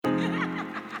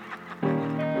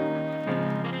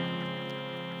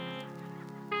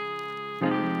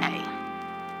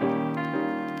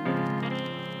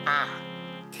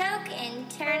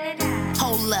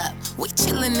Hold up, we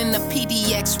chillin' in the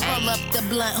PDX. Roll up the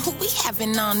blunt, who we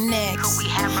having on next?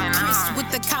 Chris with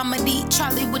the comedy,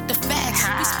 Charlie with the facts.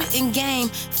 We spittin' game,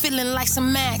 feeling like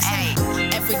some Max.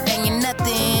 Everything and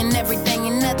nothing, everything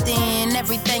and nothing,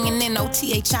 everything and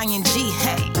N-O-T-H-I-N-G.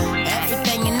 Hey,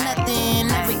 everything and nothing,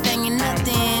 everything and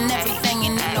nothing, everything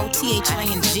and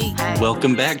N-O-T-H-I-N-G.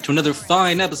 Welcome back to another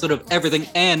fine episode of Everything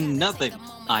and Nothing.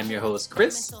 I'm your host,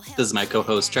 Chris. This is my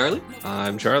co-host, Charlie.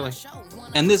 I'm Charlie.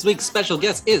 And this week's special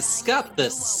guest is Scott the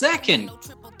Second.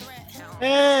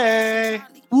 Hey!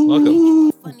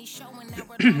 Welcome.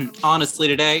 Honestly,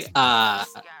 today,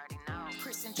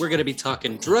 we're going to be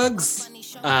talking drugs,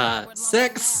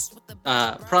 sex,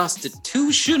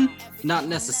 prostitution, not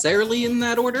necessarily in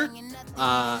that order.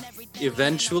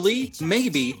 Eventually,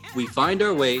 maybe, we find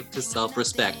our way to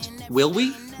self-respect. Will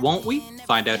we? Won't we?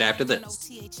 Find out after this.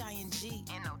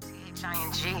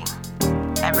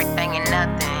 Everything and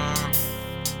nothing.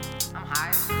 I'm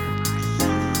high.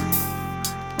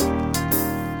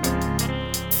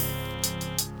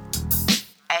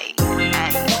 Hey,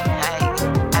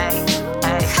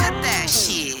 cut that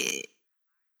shit.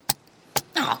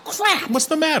 Oh, crap! What's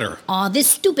the matter? Aw, this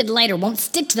stupid lighter won't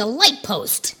stick to the light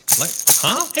post.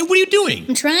 Huh? Hey, what are you doing?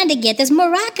 I'm trying to get this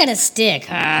maraca to stick.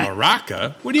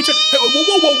 Maraca? What are you trying? Hey,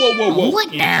 whoa.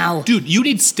 What now? Dude, you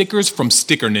need stickers from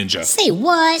Sticker Ninja. Say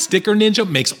what? Sticker Ninja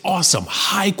makes awesome,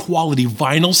 high-quality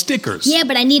vinyl stickers. Yeah,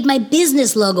 but I need my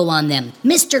business logo on them.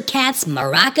 Mr. Cat's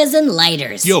Maracas and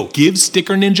Lighters. Yo, give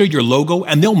Sticker Ninja your logo,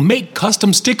 and they'll make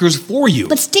custom stickers for you.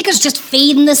 But stickers just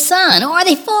fade in the sun, or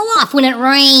they fall off when it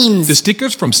rains. The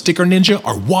stickers from Sticker Ninja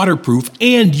are waterproof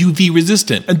and UV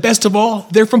resistant. And best of all,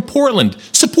 they're from Portland.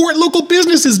 Support local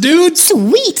businesses, dude!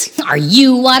 Sweet! Are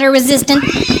you water resistant?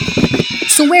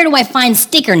 So where do I find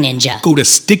Sticker Ninja? Go to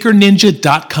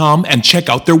stickerninja.com and check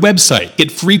out their website. Get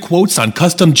free quotes on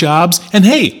custom jobs. And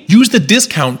hey, use the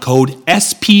discount code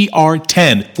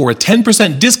SPR10 for a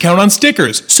 10% discount on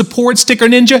stickers. Support Sticker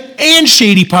Ninja and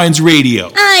Shady Pines Radio.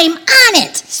 I'm on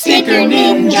it! Sticker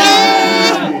Ninja!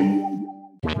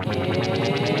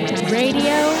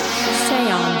 Radio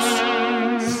Seance.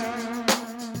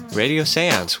 Radio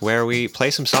Seance, where we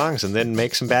play some songs and then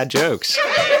make some bad jokes.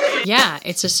 Yeah,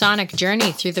 it's a sonic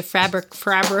journey through the fabric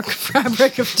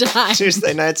of time.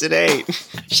 Tuesday nights at 8.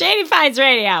 Shady Pines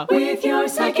Radio. With your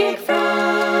psychic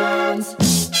friends.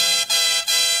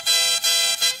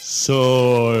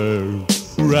 Soul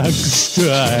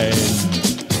Frankenstein.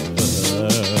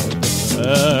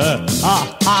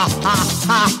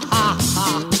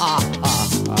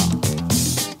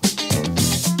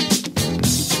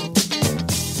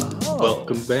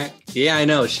 Welcome back. Yeah, I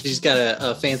know. She's got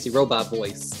a fancy robot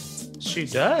voice. She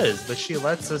does, but she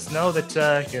lets us know that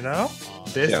this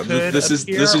could this is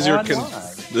your online.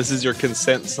 this is your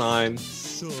consent sign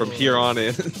from here on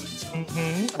in.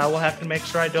 I will have to make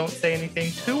sure I don't say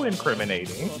anything too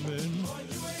incriminating.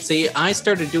 See, I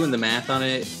started doing the math on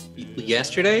it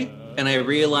yesterday, and I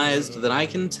realized that I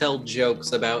can tell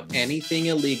jokes about anything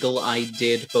illegal I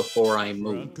did before I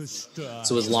moved.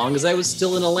 So as long as I was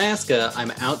still in Alaska,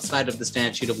 I'm outside of the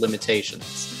statute of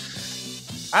limitations.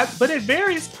 But it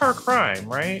varies per crime,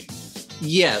 right?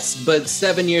 Yes, but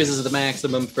 7 years is the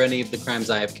maximum for any of the crimes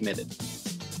I have committed.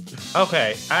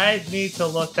 Okay, I need to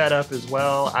look that up as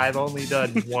well. I've only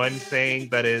done one thing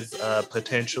that is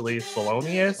potentially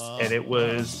felonious, and it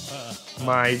was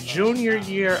my junior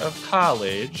year of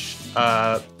college.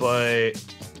 But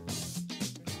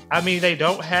I mean, they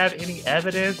don't have any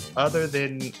evidence other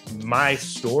than my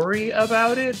story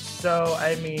about it. So,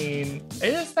 I mean,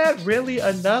 is that really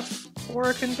enough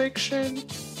for a conviction?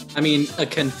 I mean, a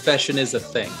confession is a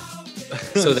thing.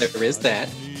 So there is that.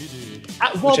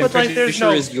 Well, which but like, there's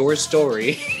no is your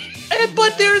story.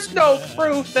 But there's no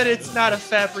proof that it's not a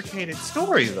fabricated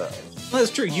story, though. Well,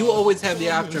 that's true. You always have the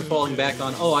option of falling back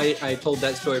on, I told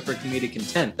that story for comedic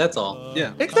intent. That's all.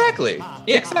 Yeah. Exactly.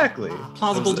 Yeah. Exactly.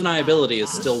 Plausible deniability is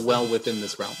still well within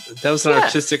this realm. That was an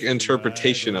artistic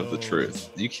interpretation of the truth.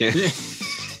 You can't.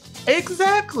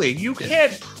 Exactly. You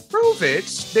can't prove it.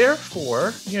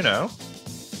 Therefore,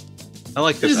 I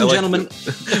like this. Ladies and gentlemen,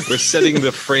 we're setting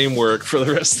the framework for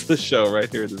the rest of the show right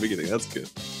here at the beginning. That's good.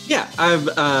 Yeah,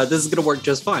 this is going to work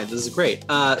just fine. This is great.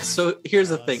 So here's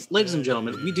the thing. Ladies and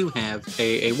gentlemen, we do have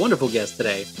a wonderful guest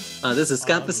today. This is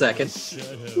Scott the Second.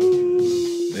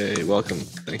 Hey, welcome.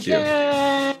 Thank you.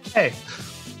 Hey.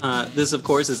 This, of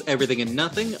course, is Everything and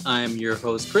Nothing. I'm your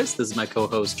host, Chris. This is my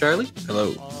co-host, Charlie.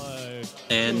 Hello.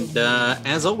 And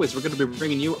as always, we're going to be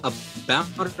bringing you about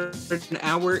an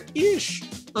hour-ish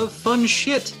of fun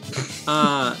shit.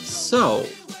 So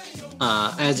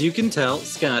As you can tell,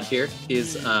 Scott here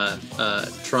is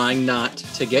trying not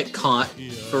to get caught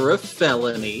for a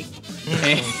felony.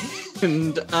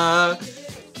 And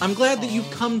I'm glad that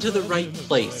you've come to the right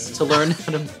place to learn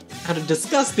how to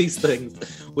discuss these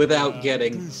things without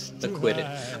getting acquitted.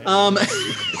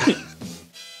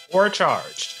 Or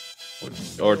charged.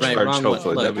 Or Right, charged, wrong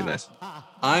hopefully. one. That'd be nice.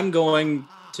 I'm going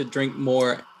to drink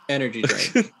more energy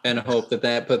drink and hope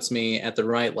that puts me at the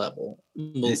right level.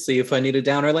 We'll see if I need a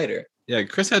downer later. Yeah,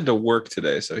 Chris had to work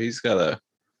today, so he's got to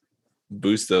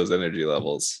boost those energy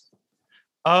levels.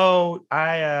 Oh,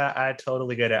 I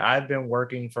totally get it. I've been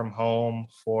working from home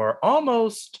for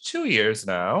almost 2 years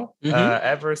now,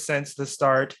 ever since the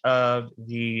start of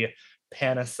the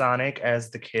Panasonic,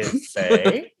 as the kids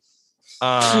say.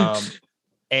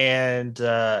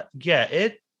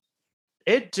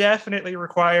 It definitely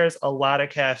requires a lot of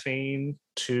caffeine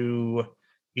to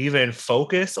even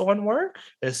focus on work,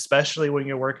 especially when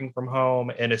you're working from home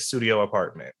in a studio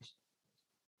apartment.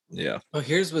 Yeah. Oh,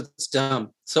 here's what's dumb.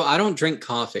 So I don't drink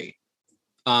coffee.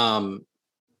 Why?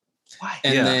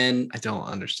 And then I don't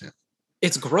understand.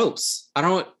 It's gross.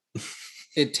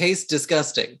 It tastes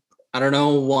disgusting. I don't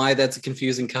know why that's a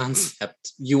confusing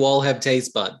concept. You all have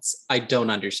taste buds. I don't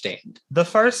understand. The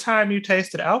first time you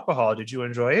tasted alcohol, did you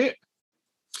enjoy it?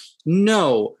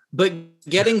 No, but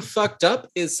getting fucked up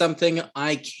is something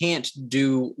I can't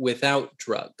do without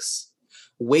drugs.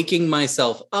 Waking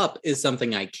myself up is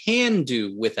something I can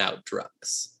do without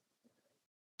drugs.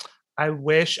 I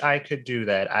wish I could do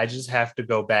that. I just have to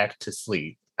go back to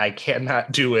sleep. I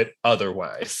cannot do it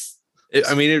otherwise.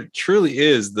 It truly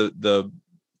is the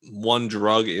one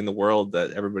drug in the world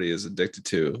that everybody is addicted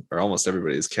to, or almost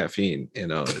everybody, is caffeine.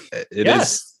 It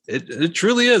Yes. is. It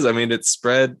truly is. I mean, it's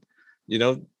spread,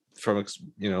 from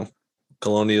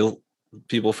colonial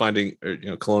people finding, or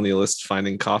colonialists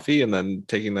finding coffee and then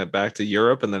taking that back to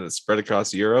Europe, and then it spread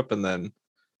across Europe, and then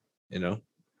the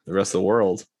rest of the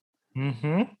world.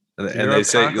 Mm-hmm. And they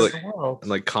say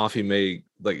coffee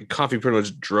pretty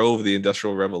much drove the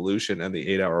Industrial Revolution and the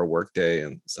 8-hour workday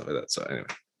and stuff like that. So anyway,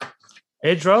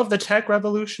 it drove the tech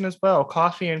revolution as well.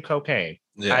 Coffee and cocaine.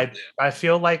 Yeah. I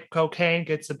feel like cocaine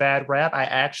gets a bad rap. I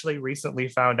actually recently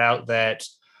found out that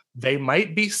they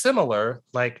might be similar,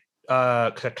 like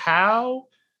cacao,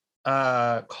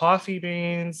 coffee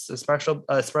beans,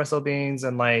 espresso beans,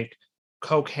 and like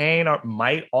cocaine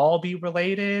might all be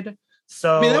related.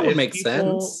 So that would make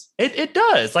sense. It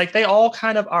does. Like they all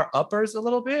kind of are uppers a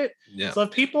little bit. Yeah. So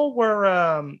if people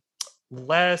were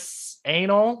less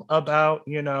anal about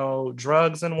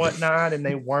drugs and whatnot, and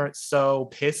they weren't so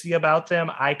pissy about them,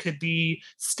 I could be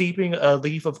steeping a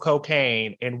leaf of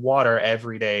cocaine in water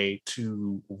every day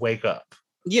to wake up.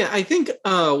 Yeah, I think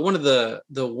one of the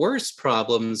worst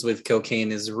problems with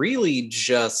cocaine is really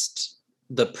just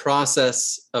the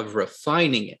process of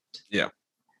refining it. Yeah.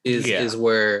 Is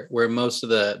where most of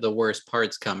the worst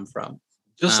parts come from.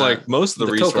 Just like most of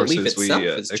the resources we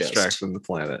extract just from the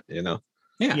planet, Yeah.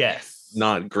 Yes.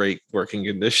 Not great working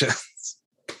conditions.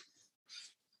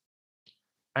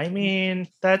 I mean,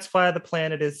 that's why the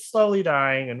planet is slowly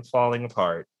dying and falling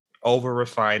apart. Over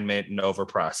refinement and over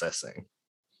processing.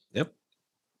 Yep.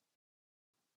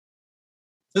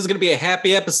 This is going to be a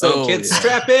happy episode, kids. Yeah.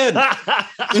 Strap in.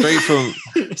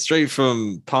 straight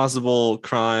from possible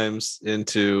crimes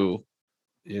into,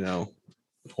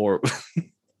 horrible.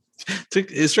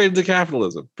 Straight into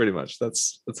capitalism, pretty much.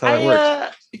 That's how it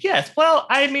works. Yes. Well,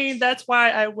 I mean, that's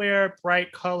why I wear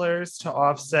bright colors to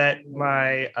offset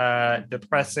my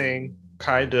depressing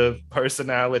kind of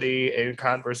personality and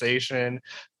conversation.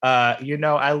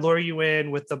 I lure you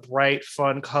in with the bright,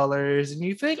 fun colors, and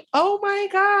you think, oh my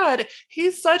God,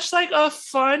 he's such like a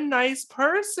fun, nice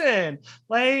person.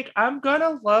 Like, I'm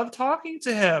gonna love talking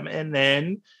to him. And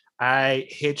then I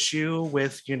hit you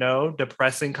with,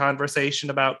 depressing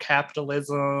conversation about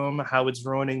capitalism, how it's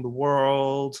ruining the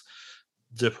world,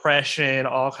 depression,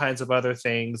 all kinds of other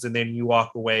things. And then you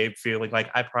walk away feeling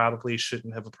like I probably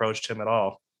shouldn't have approached him at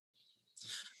all.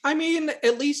 I mean,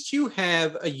 at least you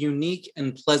have a unique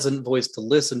and pleasant voice to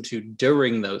listen to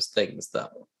during those things,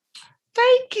 though.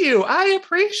 Thank you. I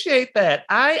appreciate that.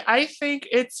 I think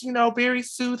it's, very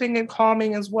soothing and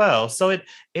calming as well. So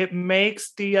it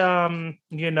makes the,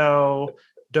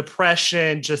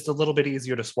 depression just a little bit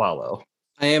easier to swallow.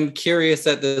 I am curious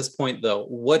at this point, though,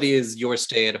 what is your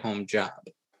stay-at-home job?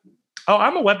 Oh,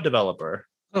 I'm a web developer.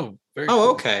 Oh, very cool.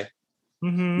 Okay.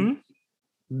 Mm-hmm.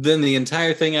 Then the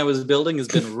entire thing I was building has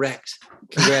been wrecked.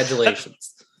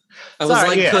 Congratulations. I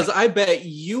was because I bet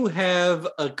you have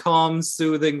a calm,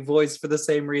 soothing voice for the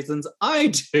same reasons I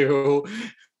do.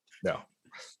 No.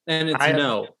 And it's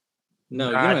no. You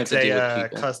don't have to deal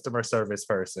with people. Customer service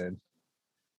person.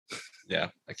 Yeah,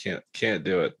 I can't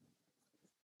do it.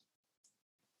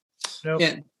 Nope.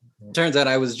 Yeah, turns out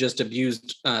I was just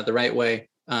abused the right way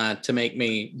to make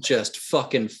me just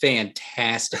fucking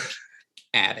fantastic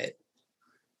at it.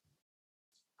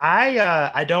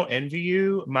 I don't envy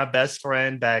you. My best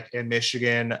friend back in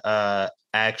Michigan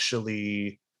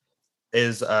actually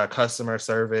is customer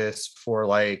service for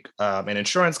like an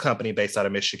insurance company based out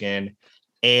of Michigan.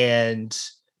 And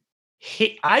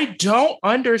I don't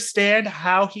understand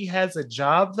how he has a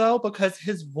job though, because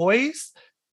his voice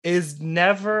is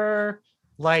never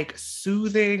like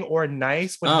soothing or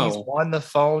nice when he's on the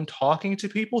phone talking to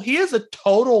people. He is a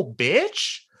total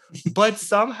bitch, but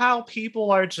somehow people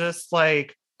are just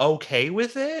like okay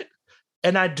with it.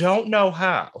 And I don't know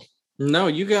how. No,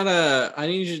 I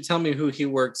need you to tell me who he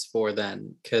works for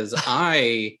then. Because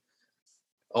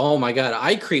oh my God,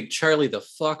 I creep Charlie the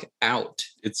fuck out.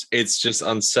 It's just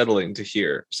unsettling to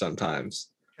hear sometimes.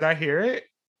 Can I hear it?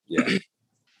 Yeah.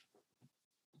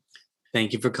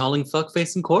 Thank you for calling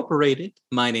Fuckface Incorporated.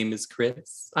 My name is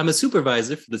Chris. I'm a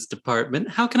supervisor for this department.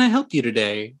 How can I help you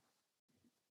today?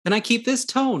 And I keep this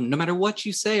tone no matter what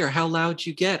you say or how loud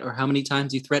you get or how many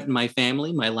times you threaten my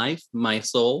family, my life, my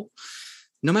soul.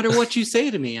 No matter what you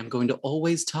say to me, I'm going to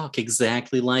always talk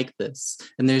exactly like this.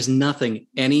 And there's nothing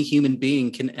any human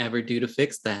being can ever do to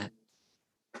fix that.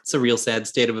 It's a real sad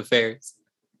state of affairs.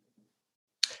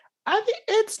 I think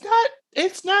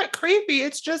it's not creepy.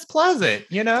 It's just pleasant,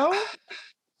 you know?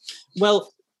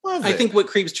 Well, I think what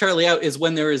creeps Charlie out is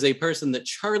when there is a person that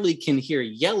Charlie can hear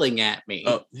yelling at me.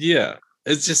 Oh, yeah.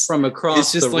 It's just from across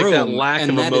it's just the like room, that lack and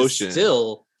of that emotion. Is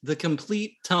still the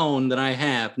complete tone that I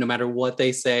have, no matter what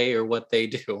they say or what they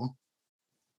do.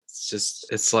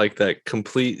 It's like that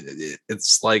complete.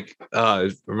 It's like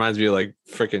it reminds me of like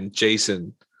freaking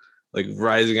Jason, like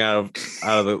rising out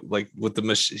of the like with the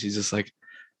machine. He's just like,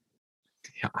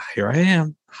 yeah, here I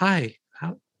am. Hi,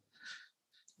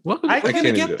 welcome. We're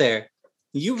gonna get there.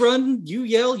 You run, you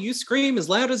yell, you scream as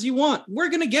loud as you want. We're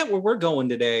gonna get where we're going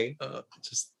today.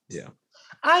 Yeah.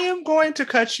 I am going to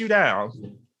cut you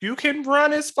down. You can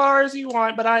run as far as you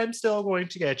want, but I am still going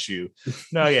to get you.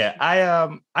 No, yeah.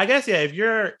 I guess, yeah, if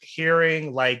you're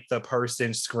hearing like the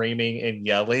person screaming and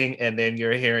yelling, and then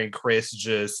you're hearing Chris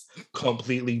just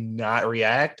completely not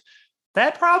react,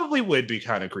 that probably would be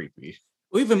kind of creepy.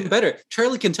 Even better,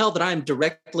 Charlie can tell that I'm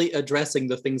directly addressing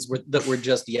the things that were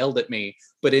just yelled at me,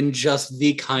 but in just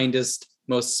the kindest,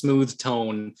 most smooth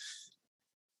tone.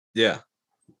 Yeah.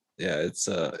 Yeah, it's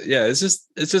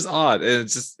just odd. And it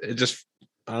just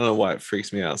I don't know why it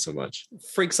freaks me out so much.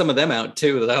 Freaks some of them out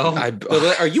too, though.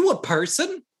 Are you a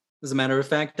person? As a matter of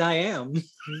fact, I am.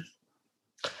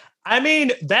 I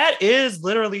mean, that is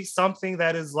literally something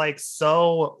that is like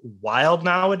so wild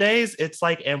nowadays. It's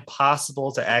like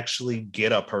impossible to actually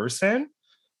get a person.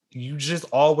 You just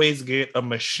always get a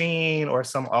machine or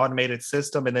some automated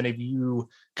system. And then if you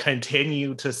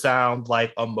continue to sound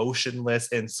like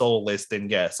emotionless and soulless, then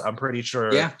yes, I'm pretty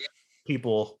sure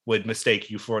people would mistake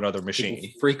you for another machine.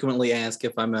 People frequently ask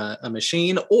if I'm a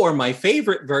machine, or my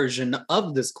favorite version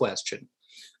of this question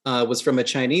was from a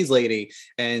Chinese lady.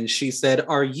 And she said,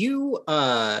 "Are you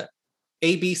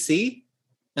ABC?"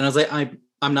 And I was like,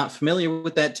 I'm not familiar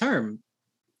with that term.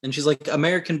 And she's like,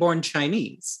 American born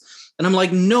Chinese. And I'm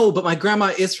like, no, but my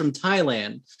grandma is from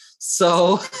Thailand.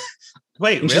 So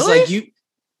wait, really? She's like, you,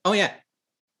 oh yeah.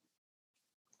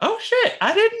 Oh shit.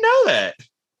 I didn't know that.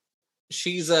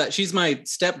 She's my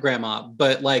step grandma,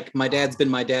 but like my dad's been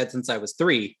my dad since I was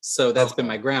 3. So that's been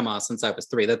my grandma since I was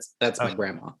 3. That's my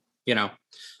grandma, you know?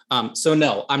 So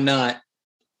no, I'm not.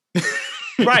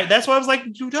 Right. That's why I was like,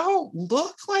 you don't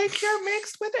look like you're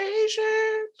mixed with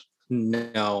Asian.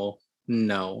 No,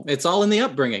 it's all in the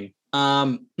upbringing.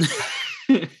 I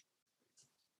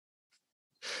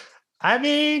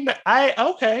mean,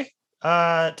 okay.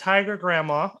 Tiger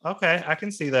grandma. Okay, I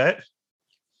can see that.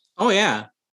 Oh yeah.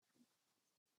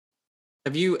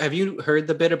 Have you heard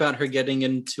the bit about her getting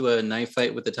into a knife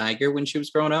fight with a tiger when she was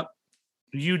growing up?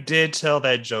 You did tell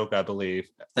that joke, I believe.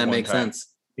 That makes sense.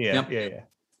 Yeah, yep. Yeah.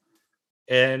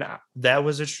 And that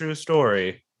was a true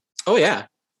story. Oh yeah.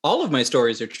 All of my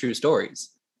stories are true stories.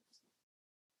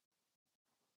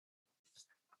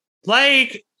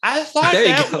 Like, I thought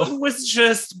that one was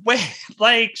just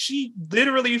like she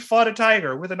literally fought a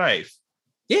tiger with a knife.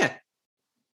 Yeah.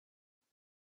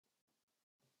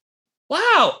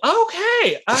 Wow.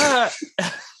 Okay.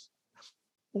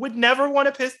 Would never want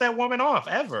to piss that woman off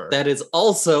ever. That is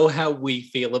also how we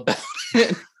feel about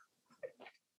it.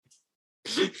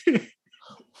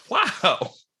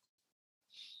 Wow.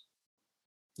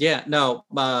 Yeah, no,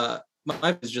 my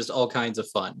life is just all kinds of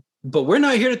fun. But we're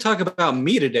not here to talk about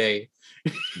me today.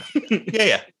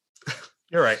 Yeah.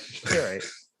 You're right. You're right.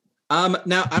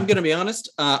 Now I'm gonna be honest.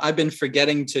 I've been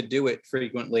forgetting to do it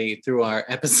frequently through our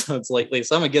episodes lately,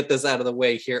 so I'm gonna get this out of the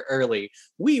way here early.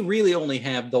 We really only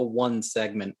have the one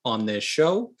segment on this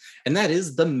show, and that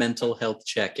is the mental health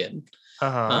check-in.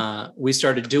 We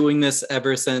started doing this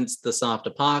ever since the soft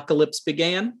apocalypse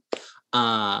began,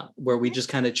 where we just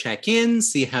kind of check in,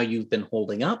 see how you've been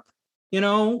holding up. You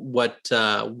know, what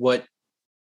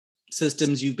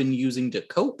systems you've been using to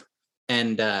cope,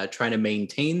 and trying to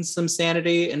maintain some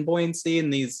sanity and buoyancy in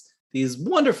these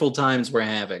wonderful times we're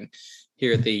having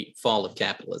here at the fall of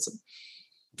capitalism.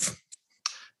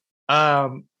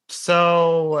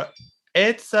 So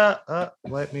it's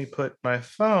let me put my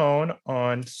phone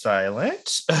on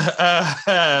silent.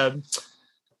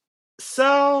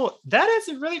 So that is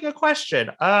a really good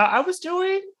question. I was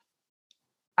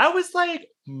like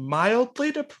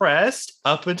mildly depressed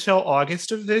up until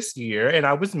August of this year, and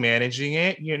I was managing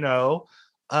it, you know,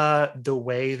 the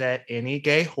way that any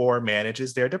gay whore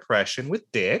manages their depression, with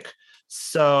dick.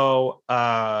 So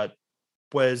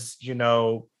was, you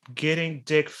know, getting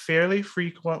dick fairly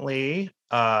frequently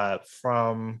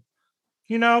from,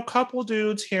 you know, a couple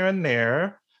dudes here and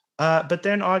there. But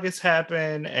then August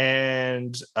happened,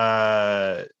 and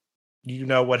you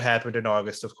know what happened in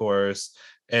August, of course.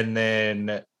 And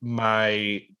then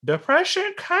my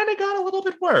depression kind of got a little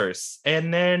bit worse.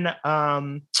 And then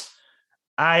I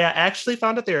actually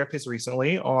found a therapist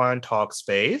recently on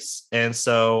Talkspace. And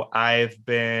so I've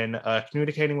been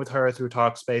communicating with her through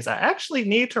Talkspace. I actually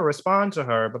need to respond to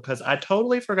her because I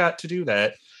totally forgot to do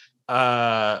that.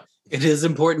 It is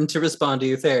important to respond to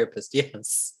your therapist,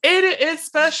 yes.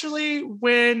 Especially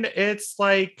when it's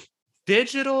like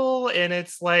digital and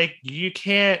it's like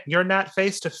you're not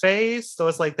face to face, so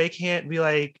it's like they can't be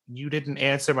like, you didn't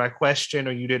answer my question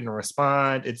or you didn't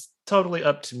respond. It's totally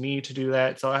up to me to do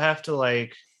that, so I have to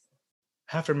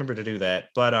remember to do that.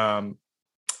 But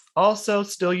also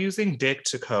still using dick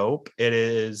to cope. It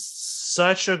is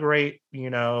such a great, you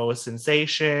know,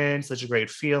 sensation, such a great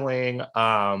feeling.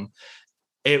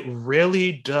 It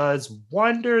really does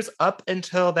wonders up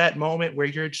until that moment where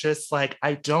you're just like,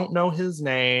 I don't know his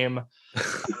name.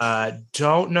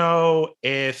 Don't know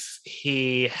if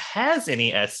he has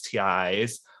any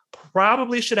STIs.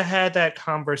 Probably should have had that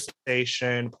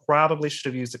conversation. Probably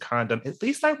should have used a condom. At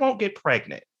least I won't get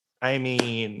pregnant. I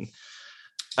mean,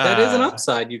 that is an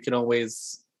upside you can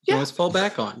always fall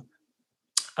back on.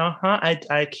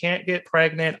 I can't get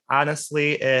pregnant.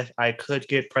 Honestly, if I could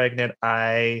get pregnant,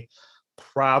 I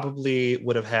probably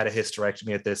would have had a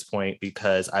hysterectomy at this point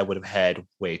because I would have had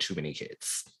way too many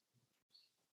kids.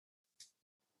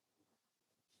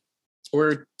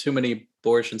 Or too many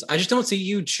abortions. I just don't see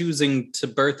you choosing to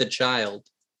birth a child.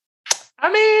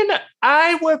 I mean,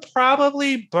 I would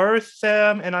probably birth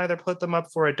them and either put them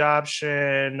up for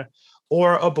adoption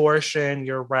or abortion,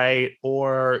 you're right,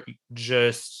 or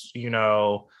just, you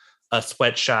know, a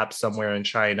sweatshop somewhere in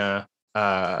China.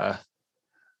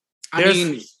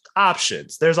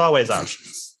 Options. There's always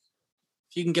options.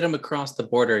 If you can get them across the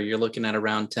border, you're looking at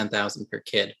around 10,000 per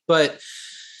kid. But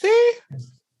see,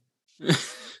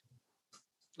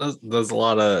 there's a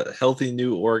lot of healthy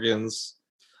new organs.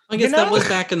 I guess that was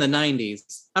back in the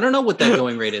 90s. I don't know what that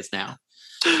going rate is now.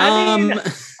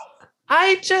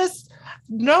 I just,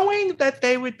 knowing that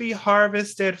they would be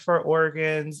harvested for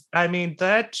organs, I mean,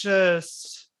 that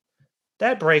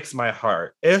breaks my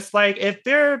heart. It's like, if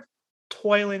they're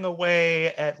toiling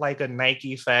away at like a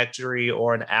Nike factory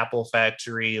or an Apple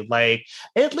factory, like,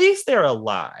 at least they're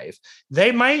alive.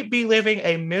 They might be living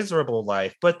a miserable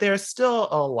life, but they're still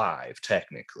alive,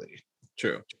 technically.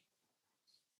 True.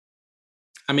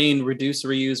 I mean, reduce,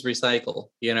 reuse, recycle,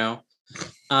 you know?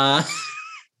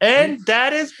 And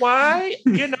that is why,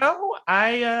 you know,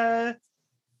 I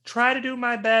try to do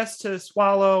my best to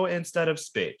swallow instead of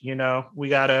spit. You know, we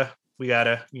gotta,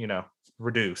 you know,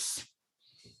 reduce.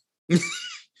 I'm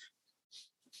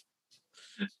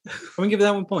gonna give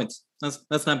that 1 point.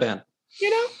 That's not bad. You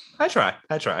know, I try.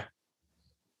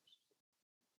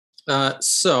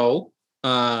 So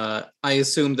I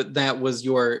assume that was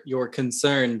your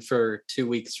concern for 2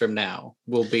 weeks from now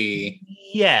will be.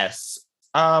 Yes.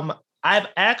 I've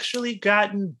actually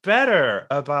gotten better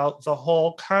about the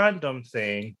whole condom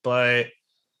thing, but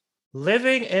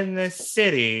living in this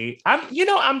city,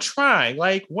 I'm trying.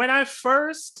 Like, when I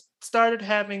first started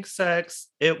having sex,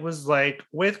 it was like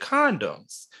with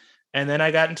condoms. And then I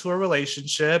got into a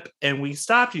relationship and we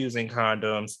stopped using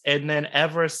condoms. And then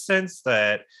ever since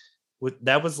that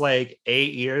was like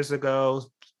 8 years ago,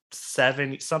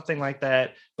 7, something like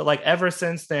that. But like ever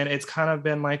since then, it's kind of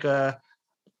been like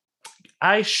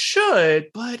I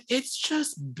should, but it's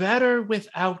just better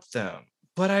without them.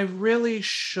 but I really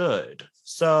should.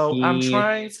 So I'm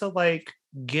trying to like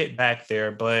get back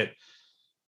there, but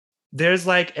there's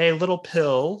like a little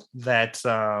pill that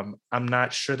I'm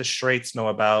not sure the straights know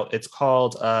about. It's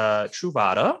called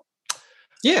Truvada.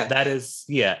 Yeah. That is,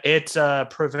 yeah, it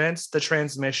prevents the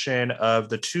transmission of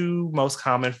the two most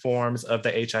common forms of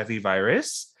the HIV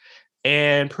virus.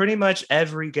 And pretty much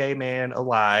every gay man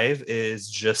alive is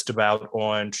just about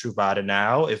on Truvada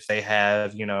now if they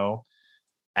have, you know,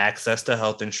 access to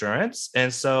health insurance.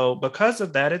 And so because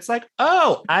of that, it's like,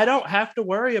 oh, I don't have to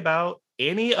worry about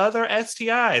any other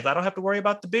STIs. I don't have to worry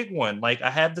about the big one. Like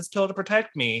I have this pill to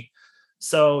protect me.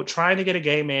 So trying to get a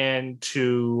gay man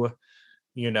to,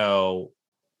 you know,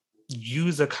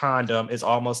 use a condom is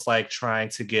almost like trying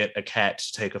to get a cat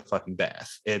to take a fucking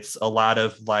bath. It's a lot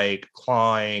of like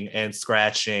clawing and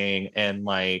scratching and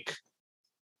like,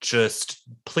 just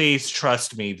please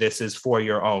trust me, this is for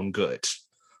your own good.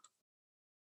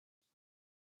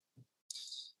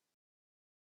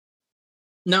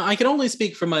 Now, I can only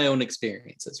speak from my own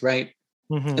experiences, right?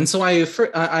 Mm-hmm. And so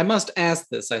I must ask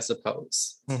this, I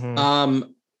suppose.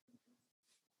 Mm-hmm.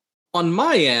 On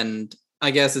my end, I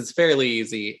guess it's fairly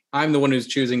easy. I'm the one who's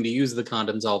choosing to use the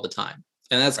condoms all the time.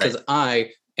 And that's because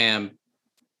I am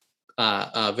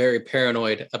very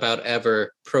paranoid about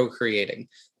ever procreating.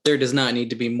 There does not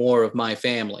need to be more of my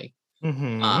family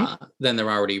than there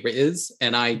already is.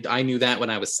 And I knew that when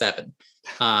I was 7.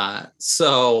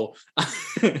 So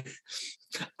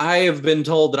I have been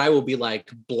told that I will be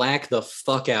like black the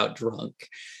fuck out drunk.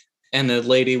 And the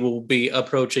lady will be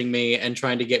approaching me and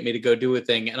trying to get me to go do a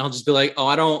thing. And I'll just be like, oh,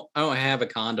 I don't have a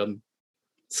condom.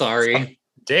 Sorry.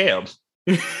 Damn.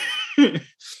 Do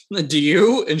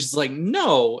you? And she's like,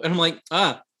 no. And I'm like,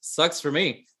 sucks for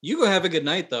me. You go have a good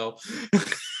night though.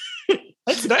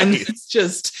 That's nice. And it's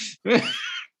just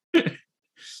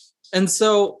and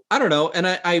so I don't know. And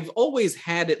I've always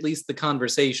had at least the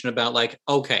conversation about like,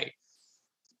 okay,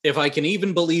 if I can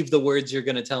even believe the words you're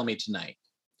gonna tell me tonight.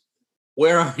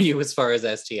 Where are you as far as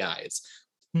STIs?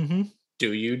 Mm-hmm.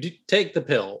 Do you take the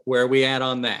pill? Where are we at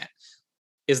on that?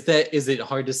 Is it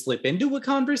hard to slip into a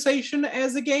conversation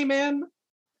as a gay man?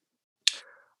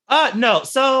 No.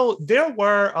 So there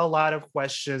were a lot of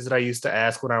questions that I used to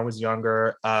ask when I was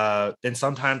younger. And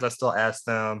sometimes I still ask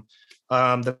them.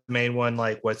 The main one,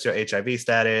 like, what's your HIV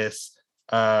status?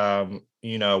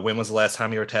 You know, when was the last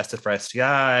time you were tested for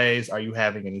STIs? Are you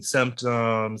having any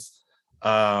symptoms?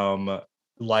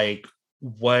 Like,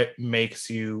 what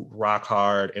makes you rock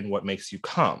hard and what makes you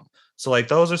come? So like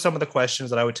those are some of the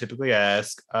questions that I would typically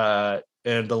ask. And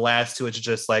the last two, it's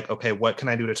just like, okay, what can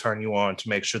I do to turn you on to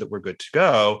make sure that we're good to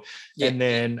go? Yeah. And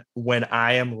then when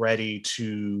I am ready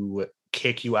to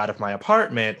kick you out of my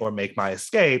apartment or make my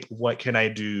escape, what can I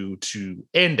do to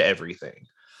end everything?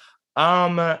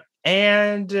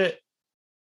 And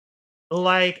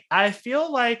like, I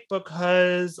feel like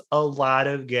because a lot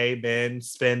of gay men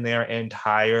spend their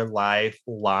entire life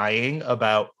lying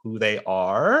about who they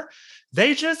are,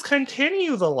 they just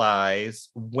continue the lies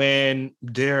when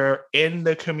they're in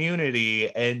the community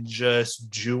and just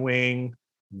doing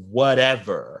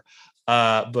whatever.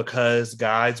 Because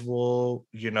guys will,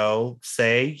 you know,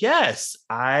 say, yes,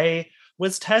 I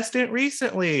was tested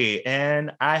recently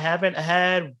and I haven't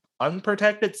had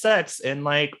unprotected sex in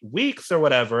like weeks or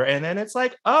whatever. And then it's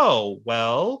like, oh,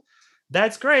 well,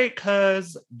 that's great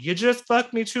because you just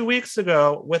fucked me 2 weeks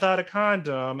ago without a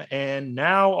condom. And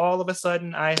now all of a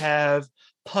sudden I have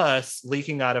pus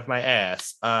leaking out of my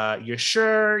ass. You're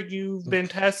sure you've been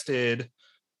tested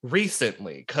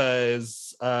recently?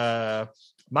 Because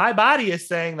my body is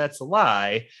saying that's a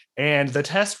lie, and the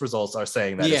test results are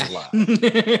saying that is a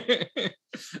lie.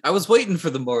 I was waiting for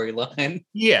the Maury line.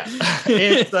 Yeah.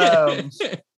 It's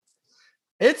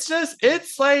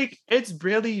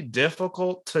really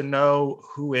difficult to know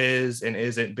who is and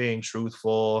isn't being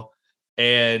truthful.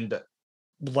 And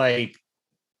like,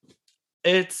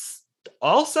 it's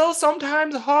also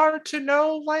sometimes hard to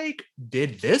know, like,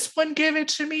 did this one give it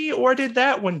to me or did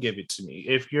that one give it to me?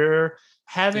 If you're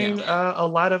having a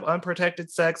lot of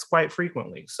unprotected sex quite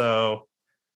frequently. So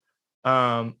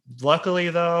luckily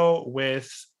though, with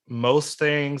most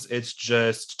things, it's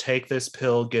just take this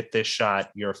pill, get this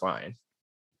shot, you're fine.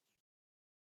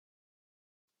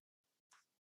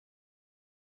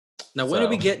 Now, when are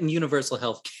we getting universal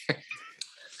health care?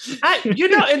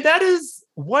 And that is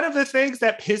one of the things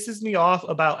that pisses me off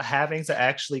about having to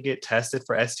actually get tested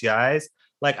for STIs.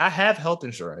 Like, I have health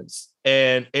insurance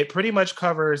and it pretty much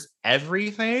covers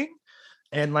everything.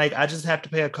 And like, I just have to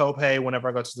pay a copay whenever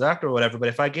I go to the doctor or whatever. But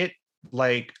if I get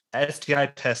like STI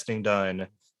testing done,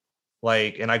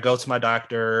 like, and I go to my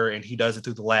doctor and he does it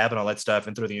through the lab and all that stuff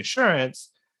and through the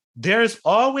insurance, there's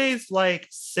always like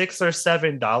 $6 or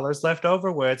 $7 left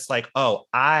over where it's like, oh,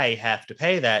 I have to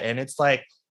pay that. And it's like,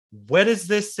 what is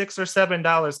this $6 or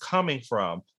 $7 coming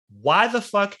from? Why the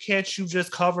fuck can't you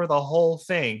just cover the whole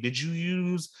thing? Did you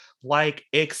use like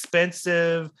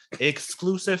expensive,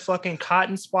 exclusive fucking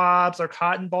cotton swabs or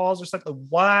cotton balls or something?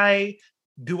 Why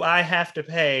do I have to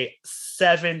pay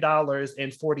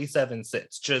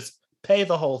 $7.47? Just pay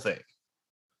the whole thing.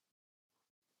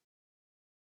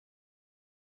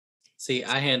 See,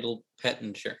 I handle pet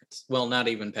insurance. Well, not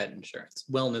even pet insurance,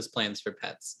 wellness plans for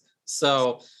pets.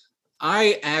 So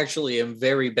I actually am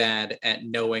very bad at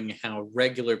knowing how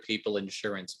regular people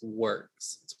insurance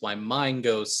works. It's why mine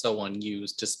goes so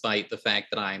unused, despite the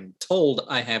fact that I'm told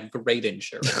I have great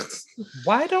insurance.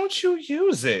 Why don't you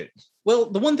use it? Well,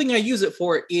 the one thing I use it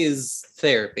for is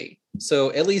therapy.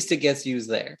 So at least it gets used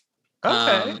there.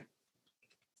 Okay.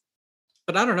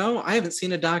 But I don't know. I haven't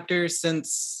seen a doctor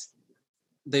since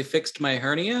they fixed my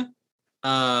hernia.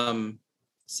 So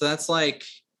that's like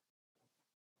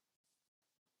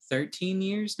 13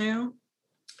 years now.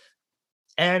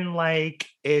 And like,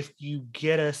 if you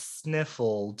get a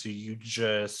sniffle, do you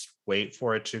just wait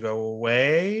for it to go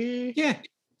away? Yeah.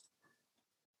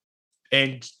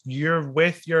 And you're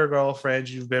with your girlfriend.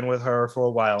 You've been with her for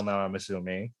a while now, I'm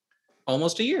assuming.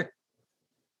 Almost a year.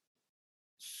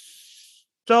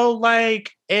 So,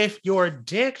 like, if your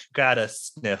dick got a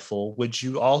sniffle, would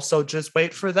you also just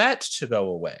wait for that to go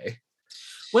away?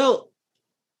 Well,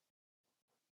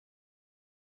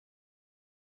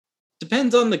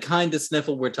 depends on the kind of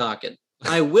sniffle we're talking.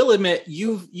 I will admit,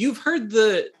 you've heard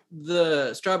the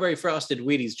strawberry frosted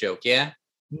Wheaties joke, yeah?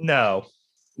 No.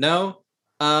 No?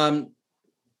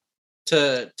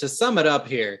 To sum it up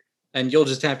here, and you'll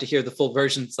just have to hear the full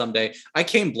version someday. I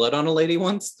came blood on a lady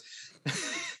once.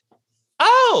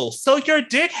 Oh, so your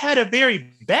dick had a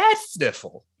very bad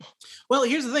sniffle. Well,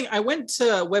 here's the thing. I went to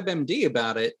WebMD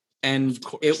about it, and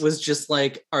it was just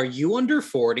like, are you under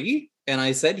 40? And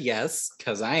I said yes,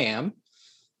 because I am.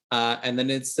 And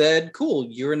then it said, cool,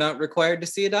 you're not required to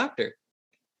see a doctor.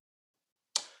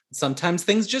 Sometimes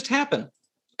things just happen.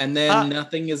 And then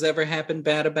nothing has ever happened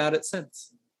bad about it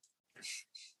since.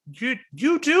 You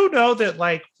do know that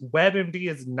like WebMD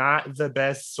is not the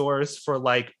best source for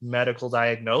like medical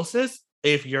diagnosis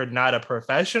if you're not a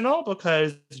professional,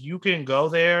 because you can go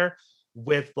there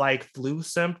with like flu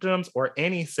symptoms or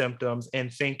any symptoms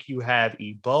and think you have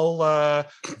Ebola,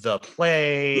 the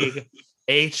plague,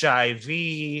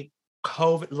 HIV,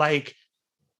 COVID. Like,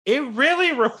 it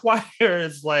really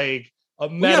requires like a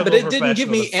medical. Yeah, but it didn't give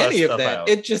me any of that. Out.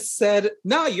 It just said,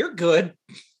 no, you're good.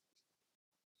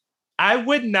 I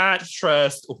would not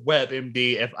trust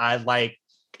WebMD if I like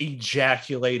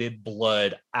ejaculated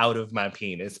blood out of my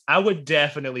penis. I would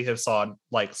definitely have sought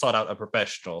out a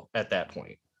professional at that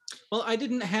point. Well, I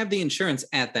didn't have the insurance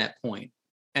at that point.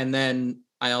 And then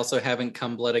I also haven't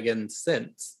come blood again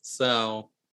since. So,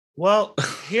 well,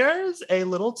 here's a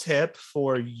little tip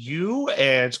for you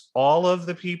and all of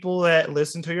the people that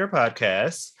listen to your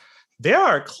podcast. There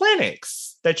are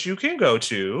clinics that you can go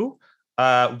to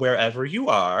wherever you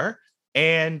are.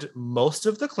 And most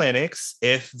of the clinics,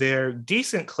 if they're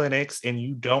decent clinics and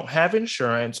you don't have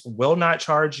insurance, will not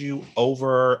charge you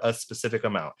over a specific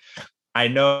amount. I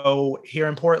know here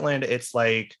in Portland, it's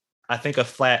like, I think a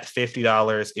flat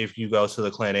 $50 if you go to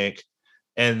the clinic.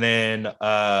 And then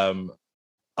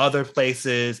other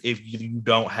places, if you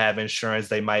don't have insurance,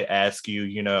 they might ask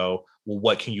you, well,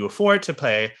 what can you afford to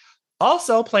pay?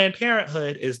 Also, Planned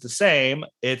Parenthood is the same.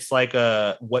 It's like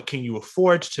what can you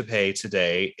afford to pay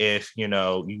today if, you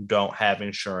don't have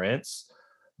insurance.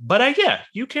 But yeah,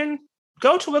 you can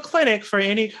go to a clinic for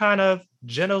any kind of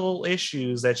genital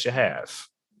issues that you have.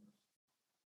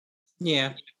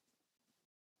 Yeah.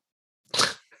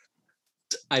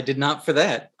 I did not for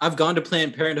that. I've gone to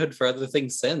Planned Parenthood for other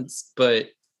things since, but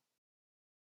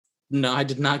no, I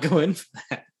did not go in for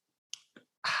that.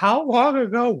 How long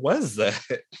ago was that?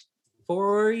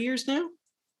 4 years now.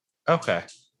 Okay.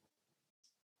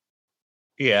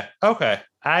 Yeah. Okay.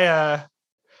 I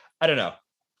don't know.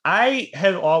 I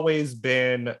have always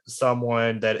been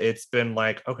someone that it's been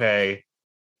like, okay,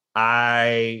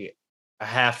 I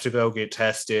have to go get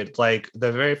tested. Like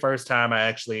the very first time I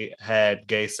actually had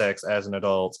gay sex as an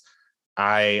adult,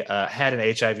 I had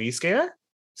an HIV scare.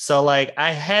 So like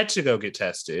I had to go get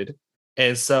tested.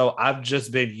 And so I've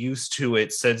just been used to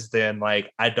it since then.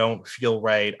 Like, I don't feel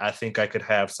right. I think I could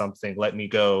have something. Let me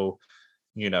go,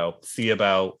 see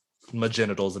about my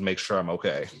genitals and make sure I'm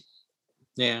okay.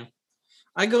 Yeah.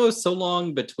 I go so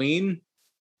long between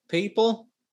people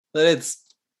that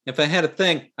if I had a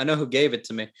thing, I know who gave it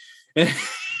to me.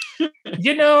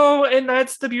 And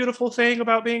that's the beautiful thing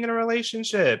about being in a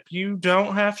relationship. You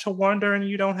don't have to wonder and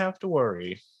you don't have to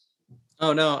worry.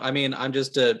 Oh, no. I mean, I'm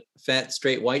just a fat,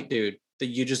 straight white dude that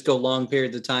you just go long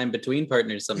periods of time between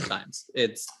partners sometimes.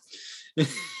 It's.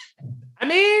 I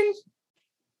mean,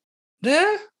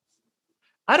 yeah.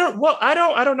 I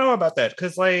don't know about that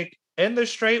because, like, in the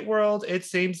straight world, it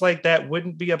seems like that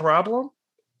wouldn't be a problem.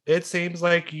 It seems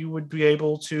like you would be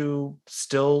able to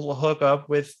still hook up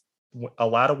with a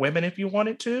lot of women if you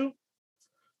wanted to.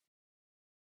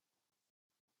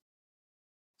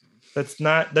 That's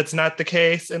not the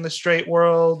case in the straight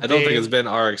world. I don't think it's been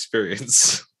our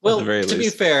experience. Well, to be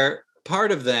fair,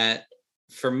 part of that,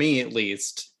 for me at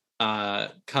least,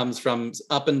 comes from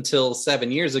up until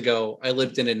 7 years ago, I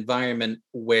lived in an environment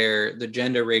where the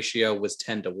gender ratio was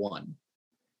 10-1.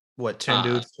 What, 10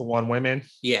 dudes to 1 women?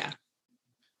 Yeah.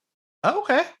 Oh,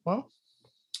 okay. Well.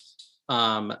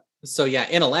 So yeah,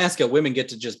 in Alaska, women get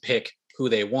to just pick who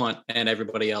they want, and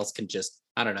everybody else can just,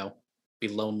 I don't know, be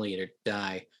lonely or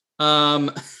die.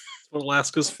 That's what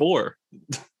Alaska's for.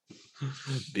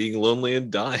 Being lonely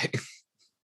and dying.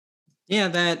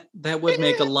 Yeah, that would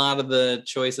make a lot of the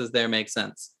choices there make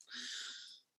sense.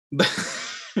 What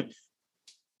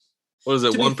is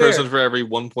it? One person for every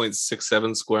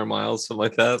 1.67 square miles, something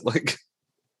like that. Like,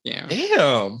 yeah.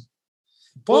 Damn.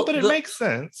 Well, but it makes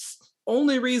sense.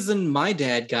 Only reason my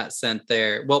dad got sent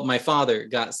there, well, my father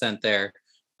got sent there,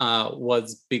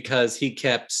 was because he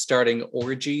kept starting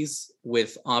orgies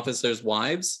with officers'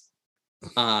 wives.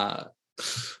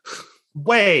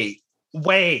 Wait.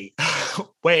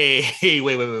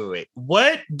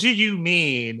 What do you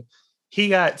mean he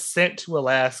got sent to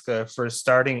Alaska for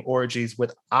starting orgies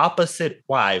with opposite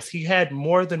wives? He had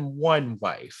more than one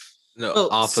wife. No,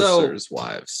 officers'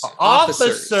 wives.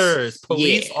 Officers.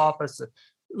 Police officers.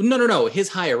 No. His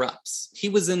higher ups. He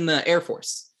was in the Air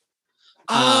Force.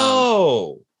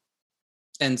 And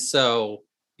so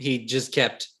he just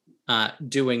kept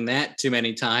doing that too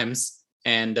many times.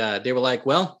 And they were like,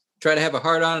 well, try to have a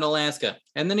hard on in Alaska.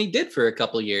 And then he did for a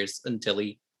couple years until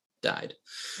he died.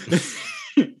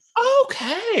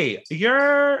 Okay.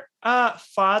 Your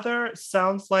father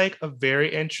sounds like a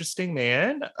very interesting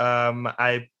man.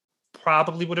 I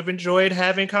probably would have enjoyed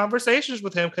having conversations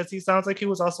with him because he sounds like he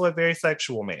was also a very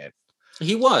sexual man.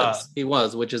 He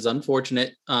was, which is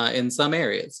unfortunate in some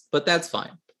areas, but that's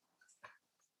fine.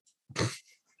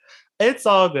 It's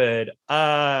all good.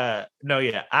 No,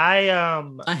 yeah. I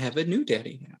have a new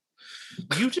daddy now.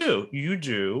 You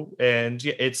do. And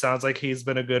it sounds like he's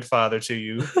been a good father to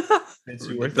you since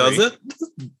you were 3. Does it?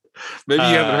 Maybe you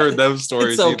haven't heard those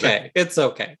stories. It's okay. It's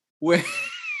okay.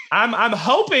 I'm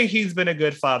hoping he's been a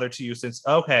good father to you since.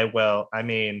 Okay, well, I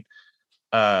mean,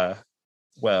 that's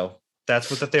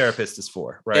what the therapist is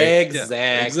for, right?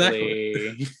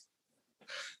 Exactly.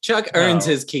 Chuck earns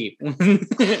his keep.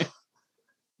 Good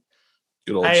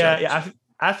old Chuck.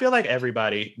 I feel like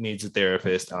everybody needs a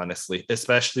therapist, honestly,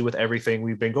 especially with everything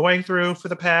we've been going through for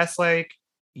the past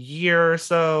year or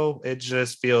so. It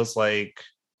just feels like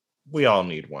we all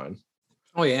need one.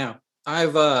 Oh yeah. I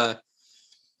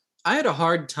had a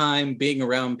hard time being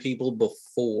around people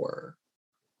before.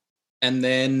 And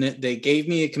then they gave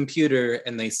me a computer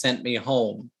and they sent me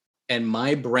home. And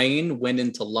my brain went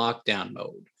into lockdown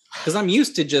mode. Because I'm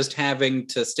used to just having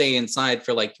to stay inside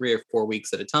for 3 or 4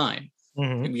 weeks at a time.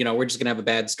 Mm-hmm. We're just going to have a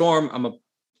bad storm. I'm going to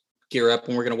gear up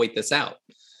and we're going to wait this out.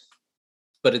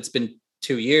 But it's been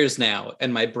 2 years now.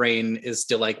 And my brain is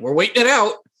still we're waiting it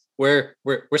out. We're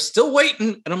still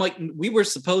waiting. And I'm like, we were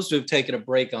supposed to have taken a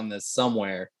break on this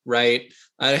somewhere, right?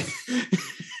 I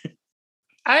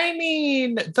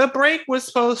mean, the break was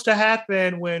supposed to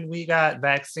happen when we got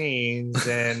vaccines,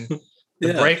 and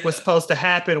the break was supposed to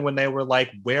happen when they were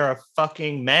wear a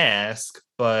fucking mask,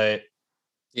 but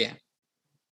yeah.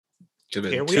 Could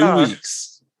have been here 2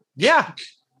 weeks. Yeah.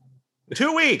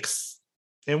 2 weeks.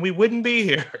 And we wouldn't be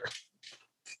here.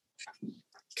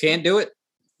 Can't do it.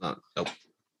 Nope.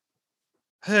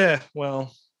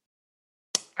 Well,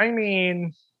 I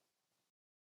mean,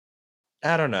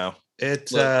 I don't know.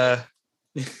 It's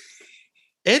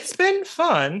been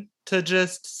fun to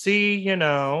just see,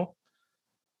 who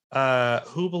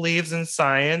believes in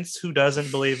science, who doesn't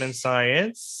believe in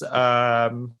science.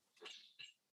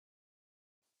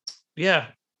 Yeah,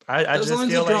 I those just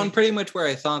lines feel are drawn pretty much where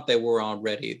I thought they were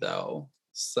already, though.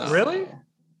 So really,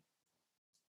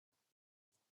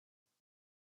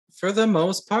 for the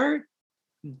most part,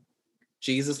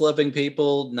 Jesus loving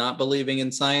people, not believing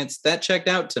in science, that checked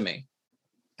out to me.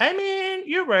 I mean,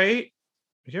 you're right.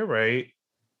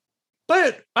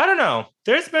 But I don't know.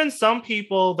 There's been some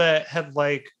people that have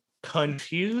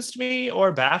confused me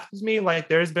or baffles me. Like,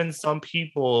 there's been some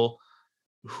people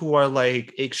who are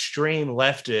like extreme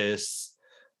leftists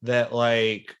that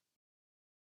like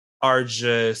are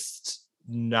just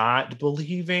not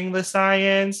believing the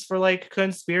science for like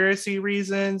conspiracy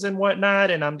reasons and